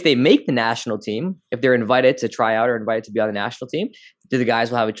 if they make the national team, if they're invited to try out or invited to be on the national team, the guys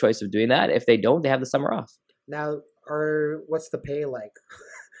will have a choice of doing that. If they don't, they have the summer off. Now, what's the pay like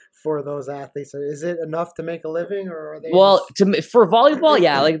for those athletes? Is it enough to make a living, or are they? Well, for volleyball,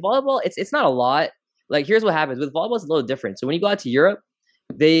 yeah, like volleyball, it's not a lot. Like here's what happens with volleyball. It's a little different. So when you go out to Europe,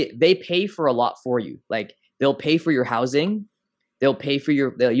 they pay for a lot for you. Like they'll pay for your housing, they'll pay for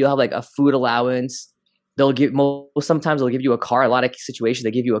you'll have like a food allowance. They'll give sometimes they'll give you a car. A lot of situations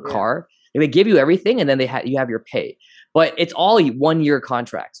they give you a car. They give you everything, and then you have your pay. But it's all 1 year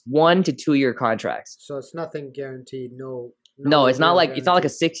contracts, 1 to 2 year contracts. So it's nothing guaranteed. No, it's not like a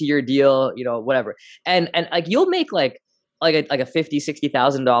 6 year deal, whatever. And like you'll make like a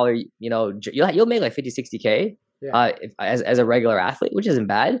 $50,000-$60,000, you'll make like 50-60K as a regular athlete, which isn't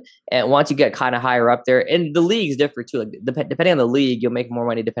bad. And once you get kind of higher up there, and the leagues differ too. Like depending on the league, you'll make more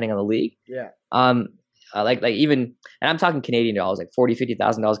money depending on the league. Yeah. Like even, and I'm talking Canadian dollars, like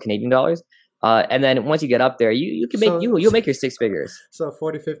 $40,000-$50,000 Canadian dollars. And then once you get up there, you can make you'll make your 6 figures. So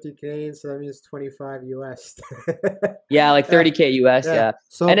 40-50 Canadian, so that means 25 US. Yeah, like 30K US. Yeah.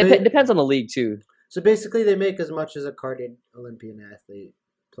 So and it depends on the league too. So basically, they make as much as a carded Olympian athlete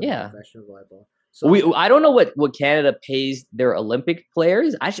playing professional volleyball. So I don't know what Canada pays their Olympic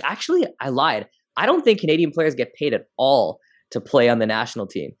players. Actually, I lied. I don't think Canadian players get paid at all to play on the national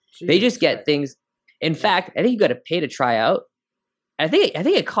team. They just get things. In fact, I think you got to pay to try out. I think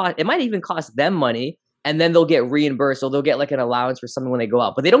it might even cost them money, and then they'll get reimbursed, or they'll get like an allowance for something when they go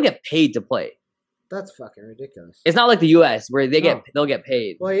out, but they don't get paid to play. That's fucking ridiculous. It's not like the U.S. where they'll get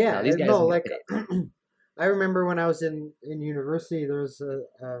paid. Well, yeah, these guys like I remember when I was in university, there was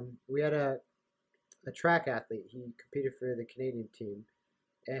we had a track athlete. He competed for the Canadian team,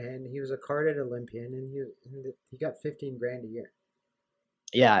 and he was a carded Olympian, and he got $15,000 a year.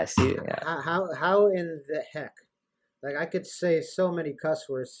 Yeah, I see. Yeah. How in the heck? Like, I could say so many cuss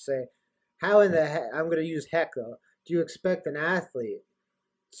words to say, how in the heck, I'm going to use heck though, do you expect an athlete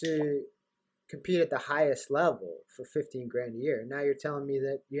to compete at the highest level for $15,000 a year? Now you're telling me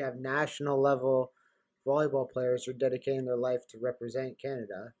that you have national level volleyball players who are dedicating their life to represent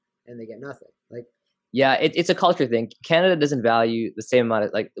Canada and they get nothing. Like, yeah, it's a culture thing. Canada doesn't value the same amount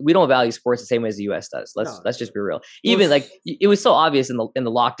of, like, we don't value sports the same way as the US does. Let's just be real. Even like it was so obvious in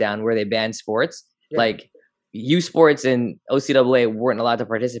the lockdown where they banned sports, like U Sports and OCAA weren't allowed to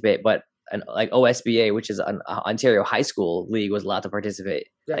participate, but like OSBA, which is an Ontario high school league, was allowed to participate.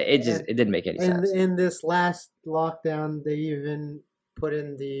 Yeah, it didn't make any sense. And in this last lockdown, they even put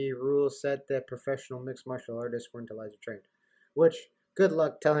in the rule set that professional mixed martial artists weren't allowed to train, which good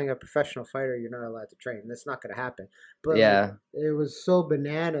luck telling a professional fighter you're not allowed to train. That's not going to happen. But yeah, it was so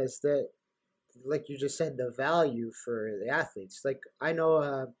bananas that, like you just said, the value for the athletes. Like, I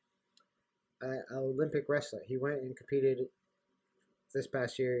know an Olympic wrestler. He went and competed this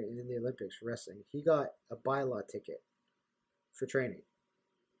past year in the Olympics for wrestling. He got a bylaw ticket for training.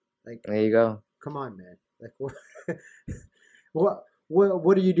 Like, there you go. Come on, man. Like,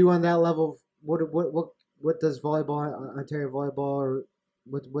 what do you do on that level? What does Ontario volleyball, or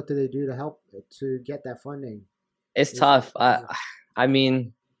what do they do to help to get that funding? It's tough. I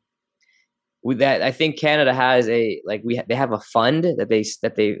mean, with that, I think Canada has they have a fund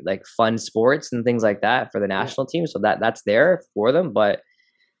that they like fund sports and things like that for the national team, so that's there for them. But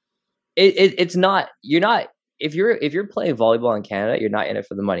it's not. You're not, if you're playing volleyball in Canada, you're not in it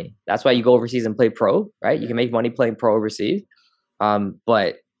for the money. That's why you go overseas and play pro, right? You can make money playing pro overseas.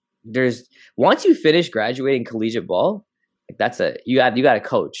 But once you finish graduating collegiate ball, like you got to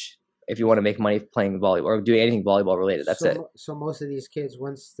coach if you want to make money playing volleyball or doing anything volleyball related. That's it. So most of these kids,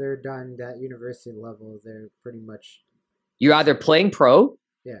 once they're done at university level, they're pretty much, you're either playing pro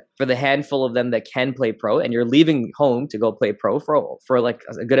for the handful of them that can play pro, and you're leaving home to go play pro for like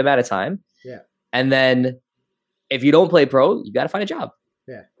a good amount of time. Yeah. And then if you don't play pro, you got to find a job.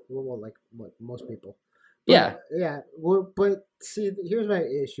 Yeah. Well, like most people. But, yeah. Well, but see, here's my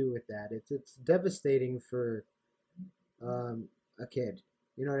issue with that. It's devastating for a kid.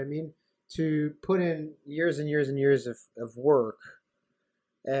 You know what I mean? To put in years and years and years of work,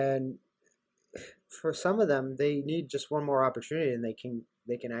 and for some of them, they need just one more opportunity, and they can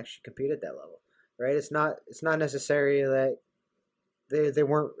actually compete at that level, right? It's not necessary that they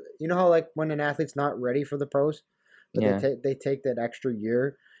weren't. You know how, like, when an athlete's not ready for the pros, but they take that extra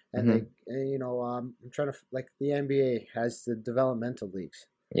year. And I'm trying to, like, the NBA has the developmental leagues.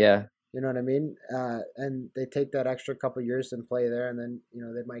 Yeah. You know what I mean? And they take that extra couple years and play there, and then,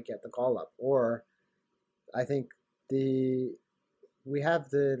 they might get the call up. Or I think we have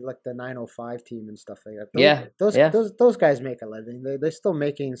the 905 team and stuff like that. Those guys make a living. They're still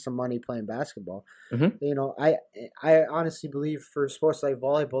making some money playing basketball. Mm-hmm. I honestly believe for sports like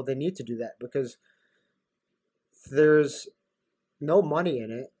volleyball, they need to do that because there's no money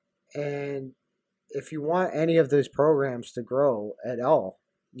in it. And if you want any of those programs to grow at all,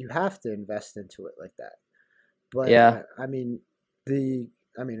 you have to invest into it like that. But I mean,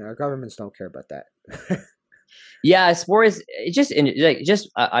 our governments don't care about that. Yeah, sports it just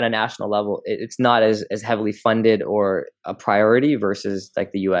on a national level, it's not as heavily funded or a priority versus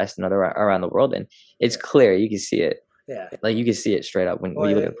like the U.S. and other around the world, and it's clear you can see it. Yeah, like you can see it straight up when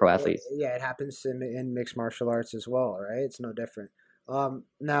you look at pro athletes. Yeah, it happens in mixed martial arts as well, right? It's no different.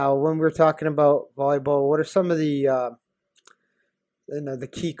 Now when we're talking about volleyball, what are some of the the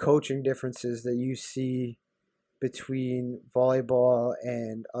key coaching differences that you see between volleyball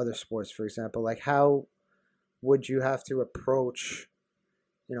and other sports, for example? Like how would you have to approach,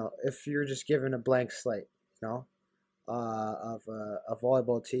 if you're just given a blank slate, of a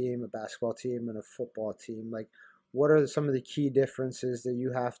volleyball team, a basketball team, and a football team? Like, what are some of the key differences that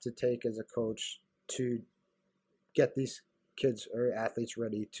you have to take as a coach to get these kids or athletes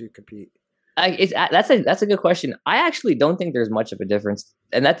ready to compete? That's a good question. I actually don't think there's much of a difference,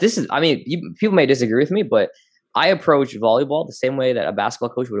 and people may disagree with me, but I approach volleyball the same way that a basketball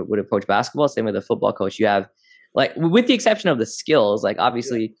coach would approach basketball, same way the football coach. You have, like, with the exception of the skills, like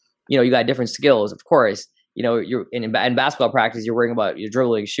obviously, you got different skills, of course. You're in basketball practice, you're worrying about your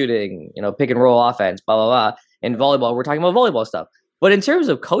dribbling, shooting, pick and roll offense, blah, blah, blah. In volleyball, we're talking about volleyball stuff. But in terms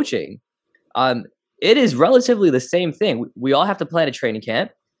of coaching, it is relatively the same thing. We all have to plan a training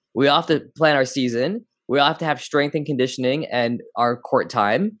camp. We all have to plan our season. We all have to have strength and conditioning and our court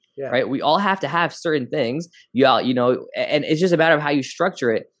time, right? We all have to have certain things. And it's just a matter of how you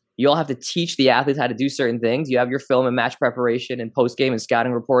structure it. You all have to teach the athletes how to do certain things. You have your film and match preparation and post-game and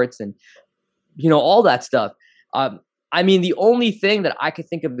scouting reports and, all that stuff. The only thing that I could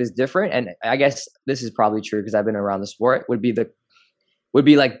think of is different, and I guess this is probably true because I've been around the sport, would be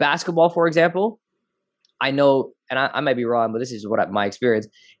like basketball, for example. I know, and I might be wrong, but this is my experience.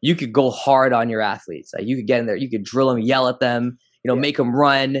 You could go hard on your athletes. Like you could get in there, you could drill them, yell at them, make them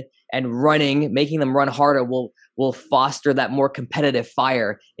run, and making them run harder will foster that more competitive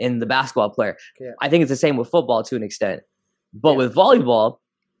fire in the basketball player. Yeah. I think it's the same with football to an extent, but with volleyball,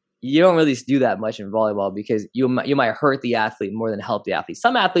 you don't really do that much in volleyball because you might hurt the athlete more than help the athlete.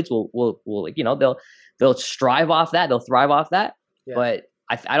 Some athletes will they'll strive off that, they'll thrive off that, but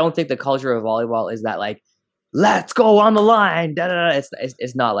I don't think the culture of volleyball is that like, let's go on the line. Da, da, da.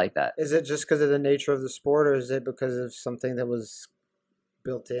 It's not like that. Is it just because of the nature of the sport, or is it because of something that was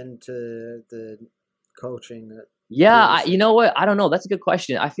built into the coaching? You know what? I don't know. That's a good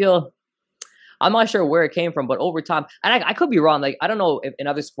question. I'm not sure where it came from, but over time, and I could be wrong. Like, I don't know if in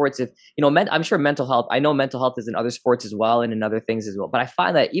other sports, I'm sure mental health, I know mental health is in other sports as well and in other things as well. But I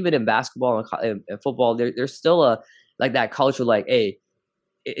find that even in basketball and football, there's still like that culture, like, hey,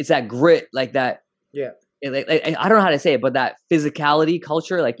 it's that grit, like that. Yeah. Like, I don't know how to say it, but that physicality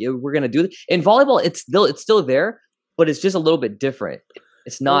culture, like we're going to do it. In volleyball, it's still there, but it's just a little bit different.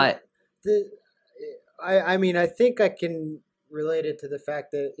 It's not. I think I can relate it to the fact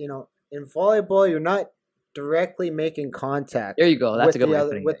that, in volleyball, you're not directly making contact. There you go. That's a good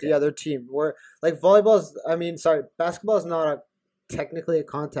way with the other team. Where like basketball is not technically a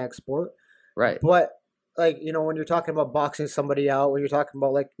contact sport, right? But like when you're talking about boxing somebody out, when you're talking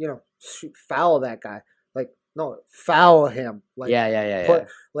about like foul that guy, like no, foul him. Like yeah.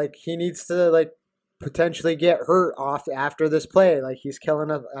 Like he needs to like potentially get hurt off after this play. Like he's killing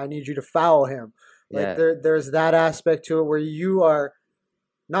us. I need you to foul him. Like there's that aspect to it where you are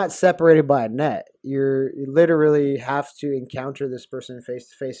not separated by a net. You literally have to encounter this person face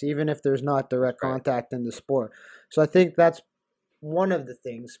to face, even if there's not direct contact in the sport. So I think that's one of the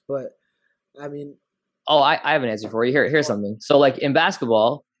things. But I mean, I have an answer for you. Here's something. So like in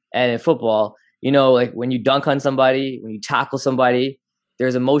basketball and in football, like when you dunk on somebody, when you tackle somebody,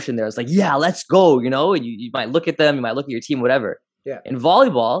 there's emotion there. It's like, yeah, let's go. You might look at them, you might look at your team, whatever. Yeah. In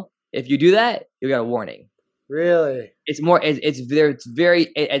volleyball, if you do that, you got a warning. Really? It's more. It's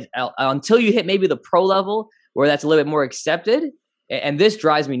very until you hit maybe the pro level where that's a little bit more accepted. And this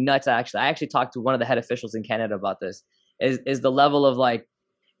drives me nuts. Actually, I actually talked to one of the head officials in Canada about this. Is the level of like,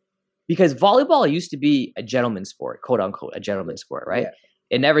 because volleyball used to be a gentleman's sport, quote unquote, a gentleman's sport, right? Yeah.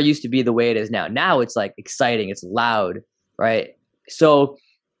 It never used to be the way it is now. Now it's like exciting, it's loud, right? So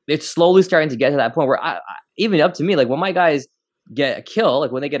it's slowly starting to get to that point where even up to me, like when my guys get a kill,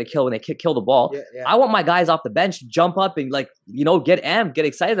 like when they get a kill, when they kill the ball, I want my guys off the bench to jump up and like, get amped, get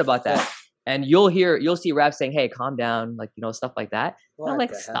excited about that. And you'll see refs saying, hey, calm down, like, stuff like that. I'm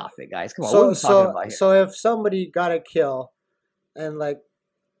like, stop it, guys. Come on. What are we talking about here? So if somebody got a kill and like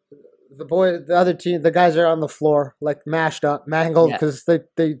the other team, the guys are on the floor, like mashed up, mangled because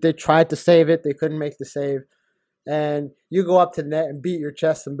they tried to save it. They couldn't make the save. And you go up to net and beat your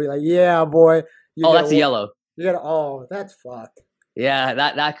chest and be like, yeah, boy. That's a yellow. That's fucked. Yeah,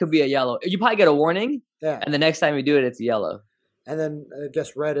 that could be a yellow. You probably get a warning. Yeah. And the next time you do it, it's a yellow. And then I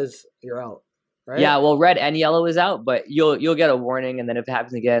guess red is you're out. right? Yeah, well, red and yellow is out, but you'll get a warning, and then if it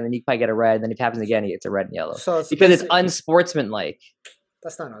happens again, then you probably get a red. And then if it happens again, you get a red and yellow. So because it's unsportsmanlike.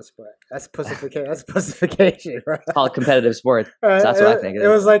 That's not unsport. That's pussification. That's pussification, right? It's called competitive sport. So that's what I think. It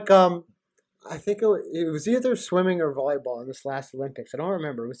was like I think it was either swimming or volleyball in this last Olympics. I don't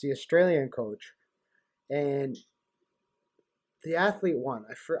remember. It was the Australian coach, and the athlete won.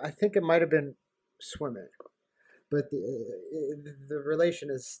 I think it might have been swimming, but the relation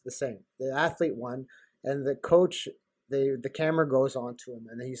is the same. The athlete won, and the coach. The camera goes on to him,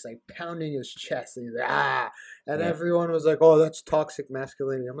 and he's like pounding his chest, and he's like, and everyone was like, "Oh, that's toxic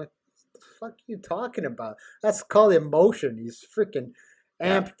masculinity." I'm like, "What the fuck are you talking about? That's called emotion." He's freaking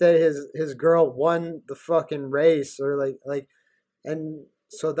amped that his girl won the fucking race, or like, and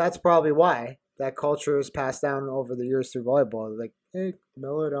so that's probably why that culture is passed down over the years through volleyball. Like, hey,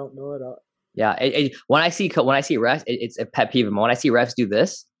 mellow it out. Yeah, when I see refs, it's a pet peeve. When I see refs do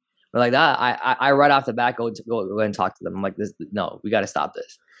this. Or like that, I right off the bat go and talk to them. I'm like, no, we got to stop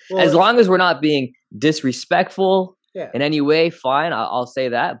this. Well, as long as we're not being disrespectful in any way, fine, I'll say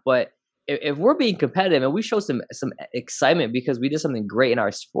that. But if we're being competitive and we show some excitement because we did something great in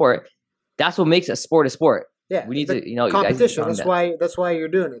our sport, that's what makes a sport a sport. Yeah, we need to, competition. That's why you're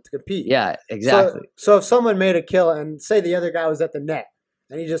doing it, to compete. Yeah, exactly. So if someone made a kill and say the other guy was at the net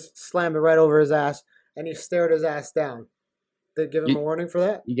and he just slammed it right over his ass and he stared his ass down. They give him a warning for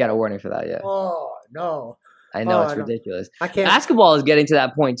that? You got a warning for that, yeah. Oh, no. I know, it's ridiculous. I can't. Basketball is getting to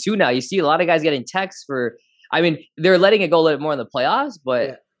that point, too, now. You see a lot of guys getting texts for... I mean, they're letting it go a little more in the playoffs,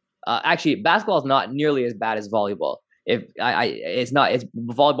 but actually, basketball is not nearly as bad as volleyball.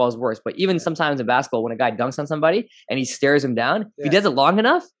 Volleyball is worse. But even sometimes in basketball, when a guy dunks on somebody and he stares him down, if he does it long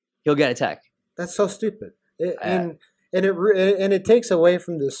enough, he'll get a tech. That's so stupid. And it takes away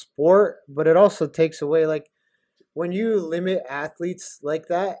from the sport, but it also takes away, like, when you limit athletes like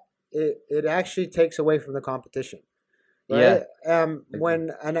that, it actually takes away from the competition, right? Yeah.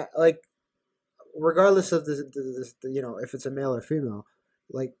 Regardless of if it's a male or female,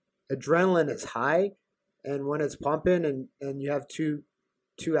 like adrenaline is high, and when it's pumping, and you have two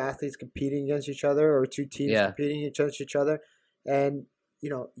athletes competing against each other, or two teams competing against each other, and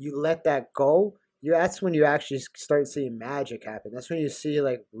you let that go, that's when you actually start seeing magic happen. That's when you see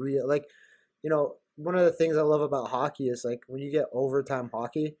like real, like one of the things I love about hockey is like when you get overtime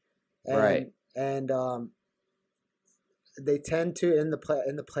hockey, and they tend to in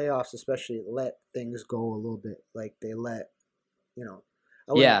the playoffs especially let things go a little bit. Like they let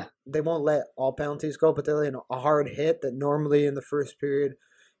they won't let all penalties go, but they let a hard hit that normally in the first period,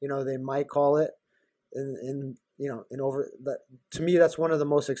 they might call it in over that. To me, that's one of the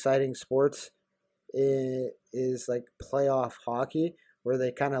most exciting sports is like playoff hockey, where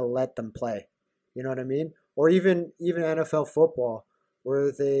they kind of let them play. You know what I mean? Or even NFL football, where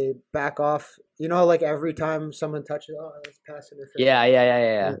they back off. Like every time someone touches, let's pass interference.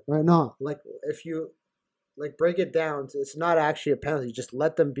 Yeah. Right? No, like if you like break it down, it's not actually a penalty. You just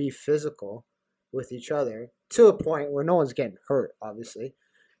let them be physical with each other to a point where no one's getting hurt, obviously.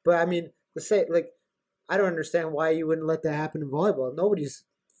 But I mean, I don't understand why you wouldn't let that happen in volleyball. Nobody's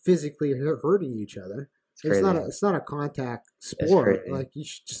physically hurting each other. It's not a contact sport. Like you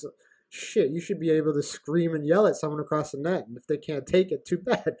should just. Shit, you should be able to scream and yell at someone across the net, and if they can't take it, too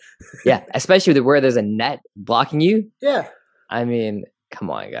bad. Yeah, especially where there's a net blocking you. Yeah. I mean, come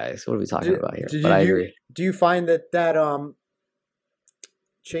on, guys. What are we talking about here? I agree. Do you find that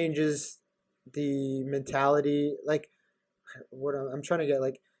changes the mentality? Like, what I'm trying to get,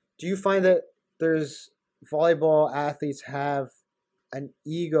 like, do you find that there's volleyball athletes have an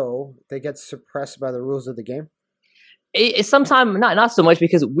ego that gets suppressed by the rules of the game? It's sometimes not so much,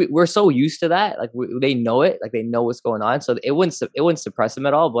 because we're so used to that. Like they know it, like they know what's going on, so it wouldn't suppress them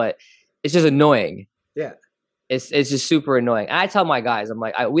at all. But it's just annoying. Yeah, it's just super annoying. And I tell my guys, I'm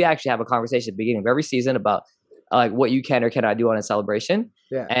like, we actually have a conversation at the beginning of every season about like what you can or cannot do on a celebration.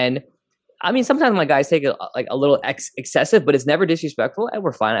 Yeah, and I mean sometimes my guys take it like a little excessive, but it's never disrespectful, and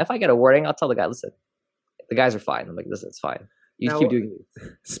we're fine. If I get a warning, I'll tell the guy, listen, the guys are fine. I'm like, listen, it's fine. You keep doing it.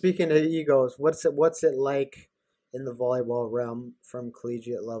 Speaking of egos, what's it like in the volleyball realm from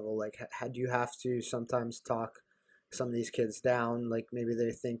collegiate level? Like, do you have to sometimes talk some of these kids down? Like maybe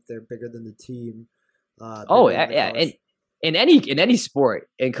they think they're bigger than the team. And in any sport,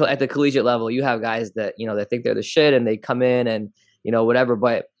 at the collegiate level, you have guys that they think they're the shit, and they come in and whatever.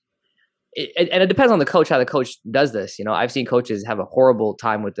 But it depends on the coach, how the coach does this. I've seen coaches have a horrible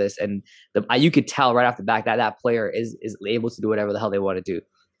time with this, and you could tell right off the bat that player is able to do whatever the hell they want to do.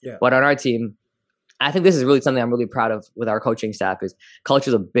 Yeah. But on our team, I think this is really something I'm really proud of with our coaching staff. Is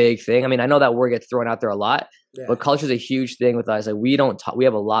culture is a big thing. I mean, I know that word gets thrown out there a lot, but culture is a huge thing with us. Like we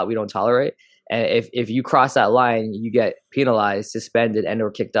have a lot we don't tolerate, And if you cross that line, you get penalized, suspended, and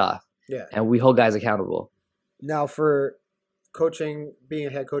or kicked off. Yeah. And we hold guys accountable. Now, for coaching, being a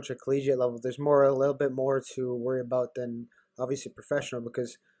head coach at collegiate level, there's a little bit more to worry about than obviously professional,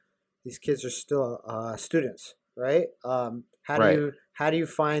 because these kids are still students, right? How do you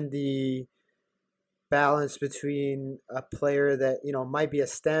find the balance between a player that might be a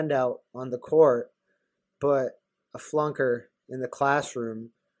standout on the court, but a flunker in the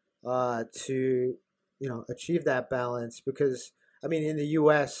classroom, to achieve that balance? Because I mean, in the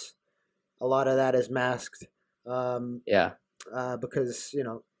U.S., a lot of that is masked. Because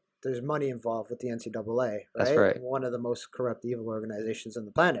there's money involved with the NCAA, right? That's right. One of the most corrupt, evil organizations on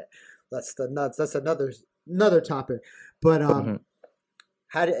the planet. That's another topic. But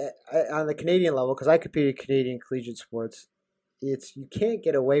how do, on the Canadian level, because I competed in Canadian collegiate sports, you can't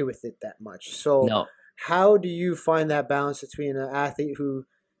get away with it that much. So no. How do you find that balance between an athlete who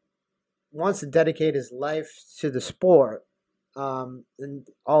wants to dedicate his life to the sport and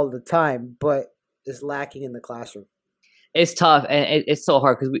all the time, but is lacking in the classroom? It's tough, and it's so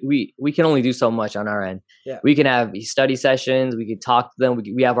hard because we can only do so much on our end. Yeah. We can have study sessions. We can talk to them.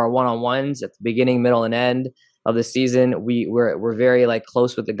 We have our one-on-ones at the beginning, middle, and end of the season. We're very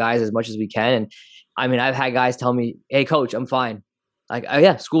close with the guys as much as we can. And I mean, I've had guys tell me, "Hey, coach, I'm fine." Like, "Oh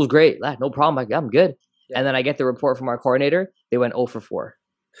yeah, school's great. No problem. I'm good." Yeah. And then I get the report from our coordinator. They went 0 for 4.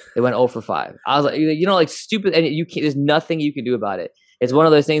 They went 0 for 5. I was like, stupid. And there's nothing you can do about it. It's one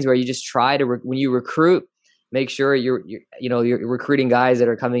of those things where you just try to when you recruit, make sure you're recruiting guys that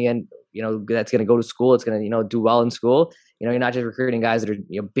are coming in, that's going to go to school. It's going to, do well in school. You're not just recruiting guys that are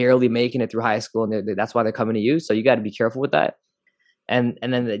barely making it through high school, and that's why they're coming to you. So you got to be careful with that. And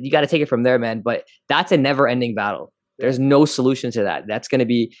then you got to take it from there, man. But that's a never ending battle. There's no solution to that. That's going to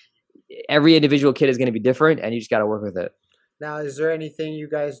be, every individual kid is going to be different, and you just got to work with it. Now, is there anything you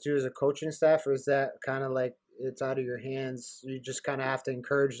guys do as a coaching staff, or is that kind of like it's out of your hands? You just kind of have to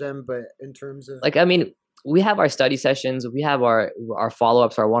encourage them, but in terms of we have our study sessions, we have our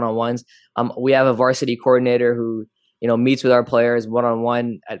follow-ups, our one-on-ones. We have a varsity coordinator who, meets with our players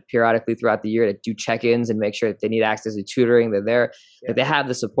one-on-one periodically throughout the year to do check-ins and make sure that they need access to tutoring, they're there, that they have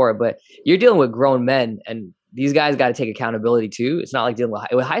the support. But you're dealing with grown men, and these guys got to take accountability too. It's not like dealing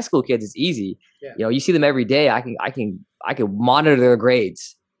with high school kids. It's easy. Yeah. You see them every day. I can monitor their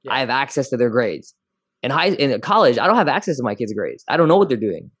grades. Yeah. I have access to their grades. In college, I don't have access to my kids' grades. I don't know what they're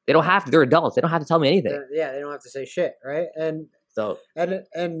doing. They don't have to. They're adults. They don't have to tell me anything. They don't have to say shit, right? And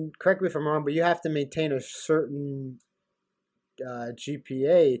correct me if I'm wrong, but you have to maintain a certain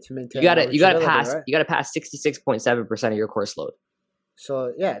GPA to maintain. You got to pass. Right? You got to pass 66.7% of your course load.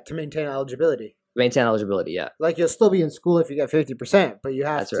 So to maintain eligibility. Maintain eligibility, yeah. Like, you'll still be in school if you get 50%, but you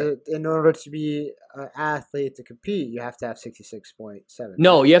have to, in order to be an athlete to compete, you have to have 66.7.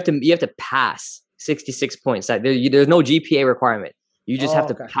 No, you have to pass 66.7. There's no GPA requirement. You just have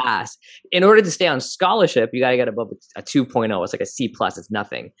to pass. In order to stay on scholarship, you got to get above a 2.0. It's like a C+. It's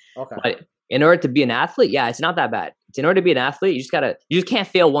nothing. Okay. But in order to be an athlete, it's not that bad. In order to be an athlete, you just can't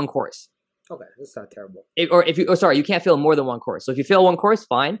fail one course. Okay, that's not terrible. You can't fail more than one course. So if you fail one course,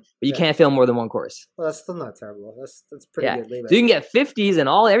 fine, but you can't fail more than one course. Well, that's still not terrible. That's pretty good. So you can get 50s and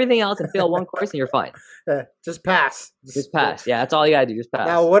everything else and fail one course, and you're fine. Just pass. Just pass. Yeah, that's all you gotta do. Just pass.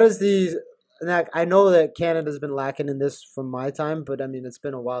 Now, what is these? I know that Canada's been lacking in this from my time, but I mean, it's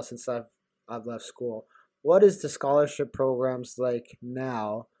been a while since I've left school. What is the scholarship programs like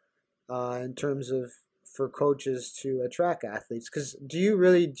now, in terms of for coaches to attract athletes? Because do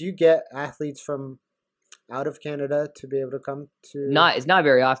you get athletes from out of Canada to be able to come to? It's not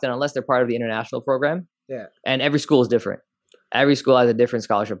very often, unless they're part of the international program. Yeah. And every school is different. Every school has a different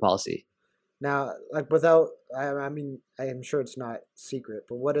scholarship policy. Now, I mean, I am sure it's not secret,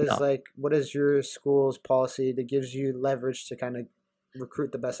 but what is your school's policy that gives you leverage to kind of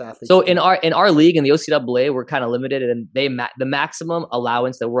recruit the best athletes? So in our league, in the OCAA, we're kind of limited, and the maximum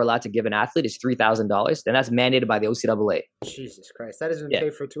allowance that we're allowed to give an athlete is $3,000, and that's mandated by the OCAA. Jesus Christ, that doesn't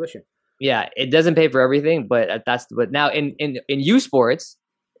pay for tuition. Yeah, it doesn't pay for everything, but now in U Sports,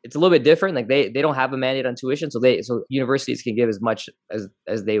 it's a little bit different. Like they don't have a mandate on tuition, so universities can give as much as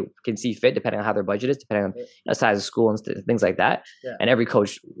they can see fit, depending on how their budget is, depending on the size of school and things like that. Yeah. And every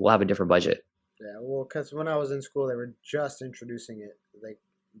coach will have a different budget. Yeah, well, because when I was in school, they were just introducing it, like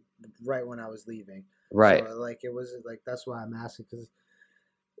right when I was leaving. Right. So, it was that's why I'm asking, because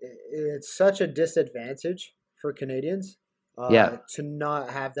it's such a disadvantage for Canadians. To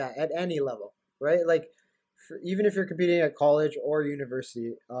not have that at any level, right? Even if you're competing at college or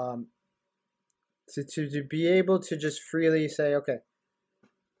university, to be able to just freely say, okay,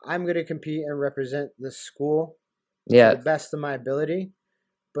 I'm going to compete and represent the school to the best of my ability,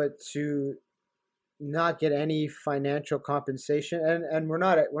 but to not get any financial compensation, and we're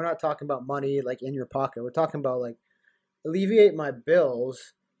not talking about money like in your pocket. We're talking about like alleviate my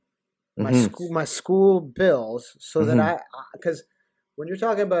bills, my school bills, so that because when you're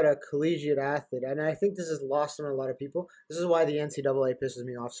talking about a collegiate athlete, and I think this is lost on a lot of people, this is why the NCAA pisses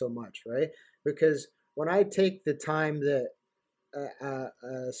me off so much, right? Because when I take the time that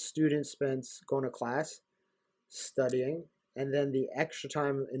a student spends going to class, studying, and then the extra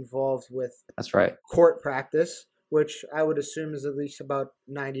time involved with that's right court practice, which I would assume is at least about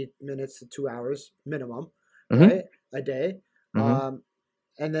 90 minutes to 2 hours minimum, right, a day.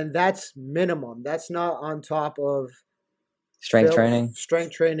 And then that's minimum. That's not on top of strength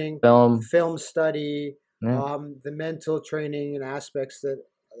training, film study, the mental training and aspects that,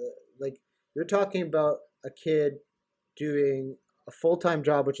 like, you're talking about a kid doing a full-time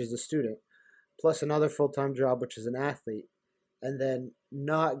job, which is a student, plus another full-time job, which is an athlete, and then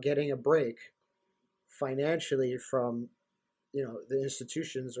not getting a break financially from, the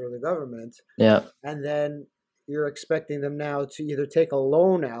institutions or the government. Yeah. And then you're expecting them now to either take a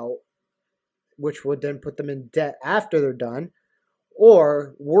loan out, which would then put them in debt after they're done,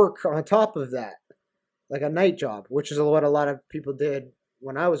 or work on top of that, like a night job, which is what a lot of people did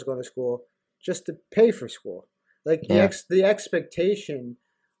when I was going to school, just to pay for school. Like the expectation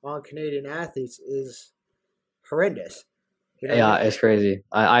on Canadian athletes is horrendous. Yeah, it's crazy.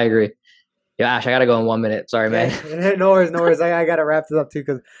 I agree. Yeah, Ash, I gotta go in 1 minute. Sorry, man. No worries. I gotta wrap this up too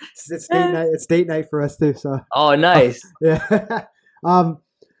because it's date night. It's date night for us too. So. Oh, nice. Yeah.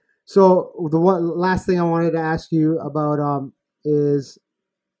 So the last thing I wanted to ask you about is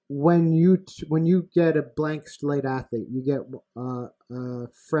when you get a blank slate athlete, you get a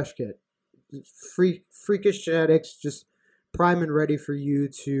fresh kid, freakish genetics, just prime and ready for you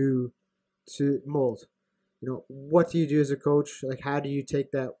to mold. What do you do as a coach? Like, how do you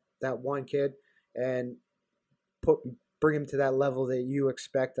take that one kid and bring him to that level that you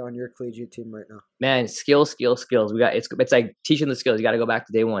expect on your collegiate team right now? Man, skills. We got it's like teaching the skills. You got to go back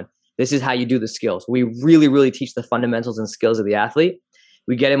to day one. This is how you do the skills. We really, really teach the fundamentals and skills of the athlete.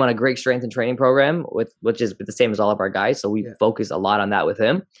 We get him on a great strength and training program, which is the same as all of our guys. So we focus a lot on that with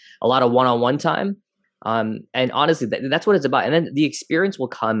him. A lot of one-on-one time. And honestly, that's what it's about. And then the experience will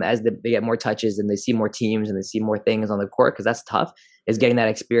come as they get more touches and they see more teams and they see more things on the court, because that's tough, is getting that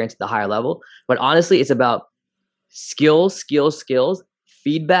experience at the higher level. But honestly, it's about skills,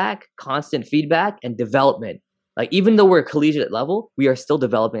 feedback, constant feedback, and development. Like, even though we're a collegiate level, we are still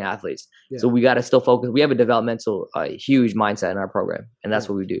developing athletes. Yeah. So we got to still focus. We have a developmental, huge mindset in our program, and that's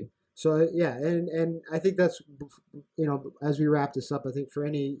what we do. So, yeah, and I think that's, as we wrap this up, I think for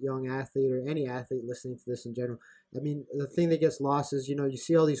any young athlete or any athlete listening to this in general, I mean, the thing that gets lost is, you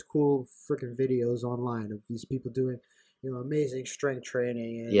see all these cool freaking videos online of these people doing, amazing strength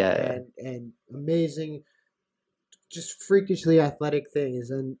training and amazing, just freakishly athletic things.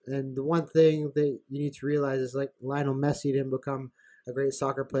 And the one thing that you need to realize is, like, Lionel Messi didn't become a great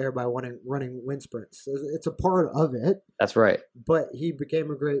soccer player by running wind sprints. It's a part of it. That's right. But he became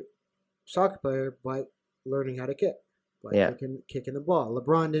a great soccer player by learning how to kick, by kicking the ball.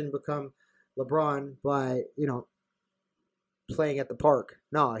 LeBron didn't become LeBron by, playing at the park.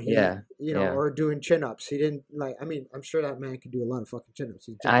 No, or doing chin-ups. He didn't, I'm sure that man could do a lot of fucking chin-ups.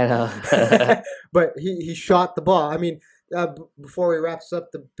 I know. But he shot the ball. I mean, before we wrap this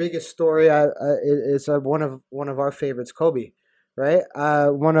up, the biggest story is one of our favorites, Kobe, right?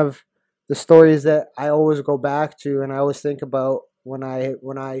 One of the stories that I always go back to and I always think about when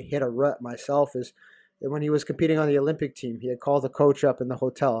I hit a rut myself is when he was competing on the Olympic team. He had called the coach up in the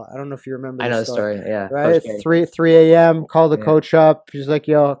hotel. I don't know if you remember. I know the story. Yeah. Right. 3 a.m. Called the coach up. He's like,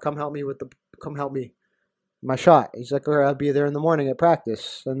 "Yo, come help me my shot." He's like, "All right, I'll be there in the morning at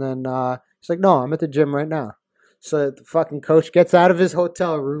practice." And then he's like, "No, I'm at the gym right now." So the fucking coach gets out of his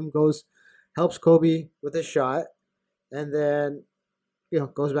hotel room, helps Kobe with his shot, and then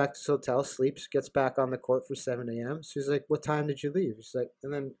goes back to his hotel, sleeps, gets back on the court for 7 a.m. So he's like, "What time did you leave?" He's like,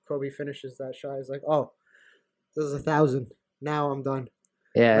 and then Kobe finishes that shot. He's like, "Oh, this is 1,000. Now I'm done."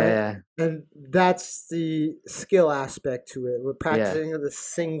 Yeah, right? yeah. And that's the skill aspect to it. We're practicing the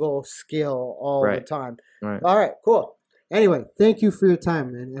single skill all the time. Right. All right, cool. Anyway, thank you for your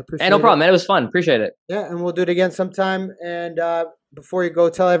time, man. I appreciate it. No problem, man. It was fun. Appreciate it. Yeah, and we'll do it again sometime. And before you go,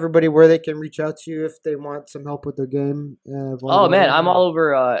 tell everybody where they can reach out to you if they want some help with their game. Oh, man. I'm all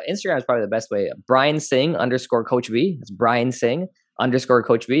over. Instagram is probably the best way. Brian Singh _Coach B. It's Brian Singh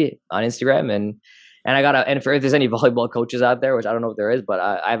 _Coach B on Instagram. And if there's any volleyball coaches out there, which I don't know if there is, but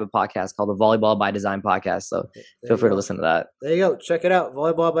I have a podcast called the Volleyball by Design podcast. So feel free to listen to that. There you go. Check it out.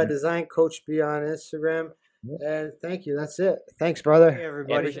 Volleyball by Design, Coach B on Instagram. And thank you. That's it. Thanks, brother. Hey,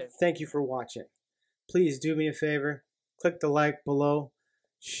 everybody. Thank you for watching. please do me a favor. Click the like below.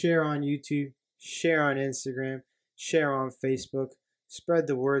 Share on YouTube. Share on Instagram. Share on Facebook. Spread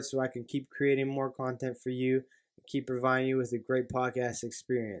the word so I can keep creating more content for you and keep providing you with a great podcast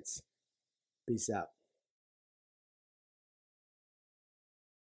experience. Peace out.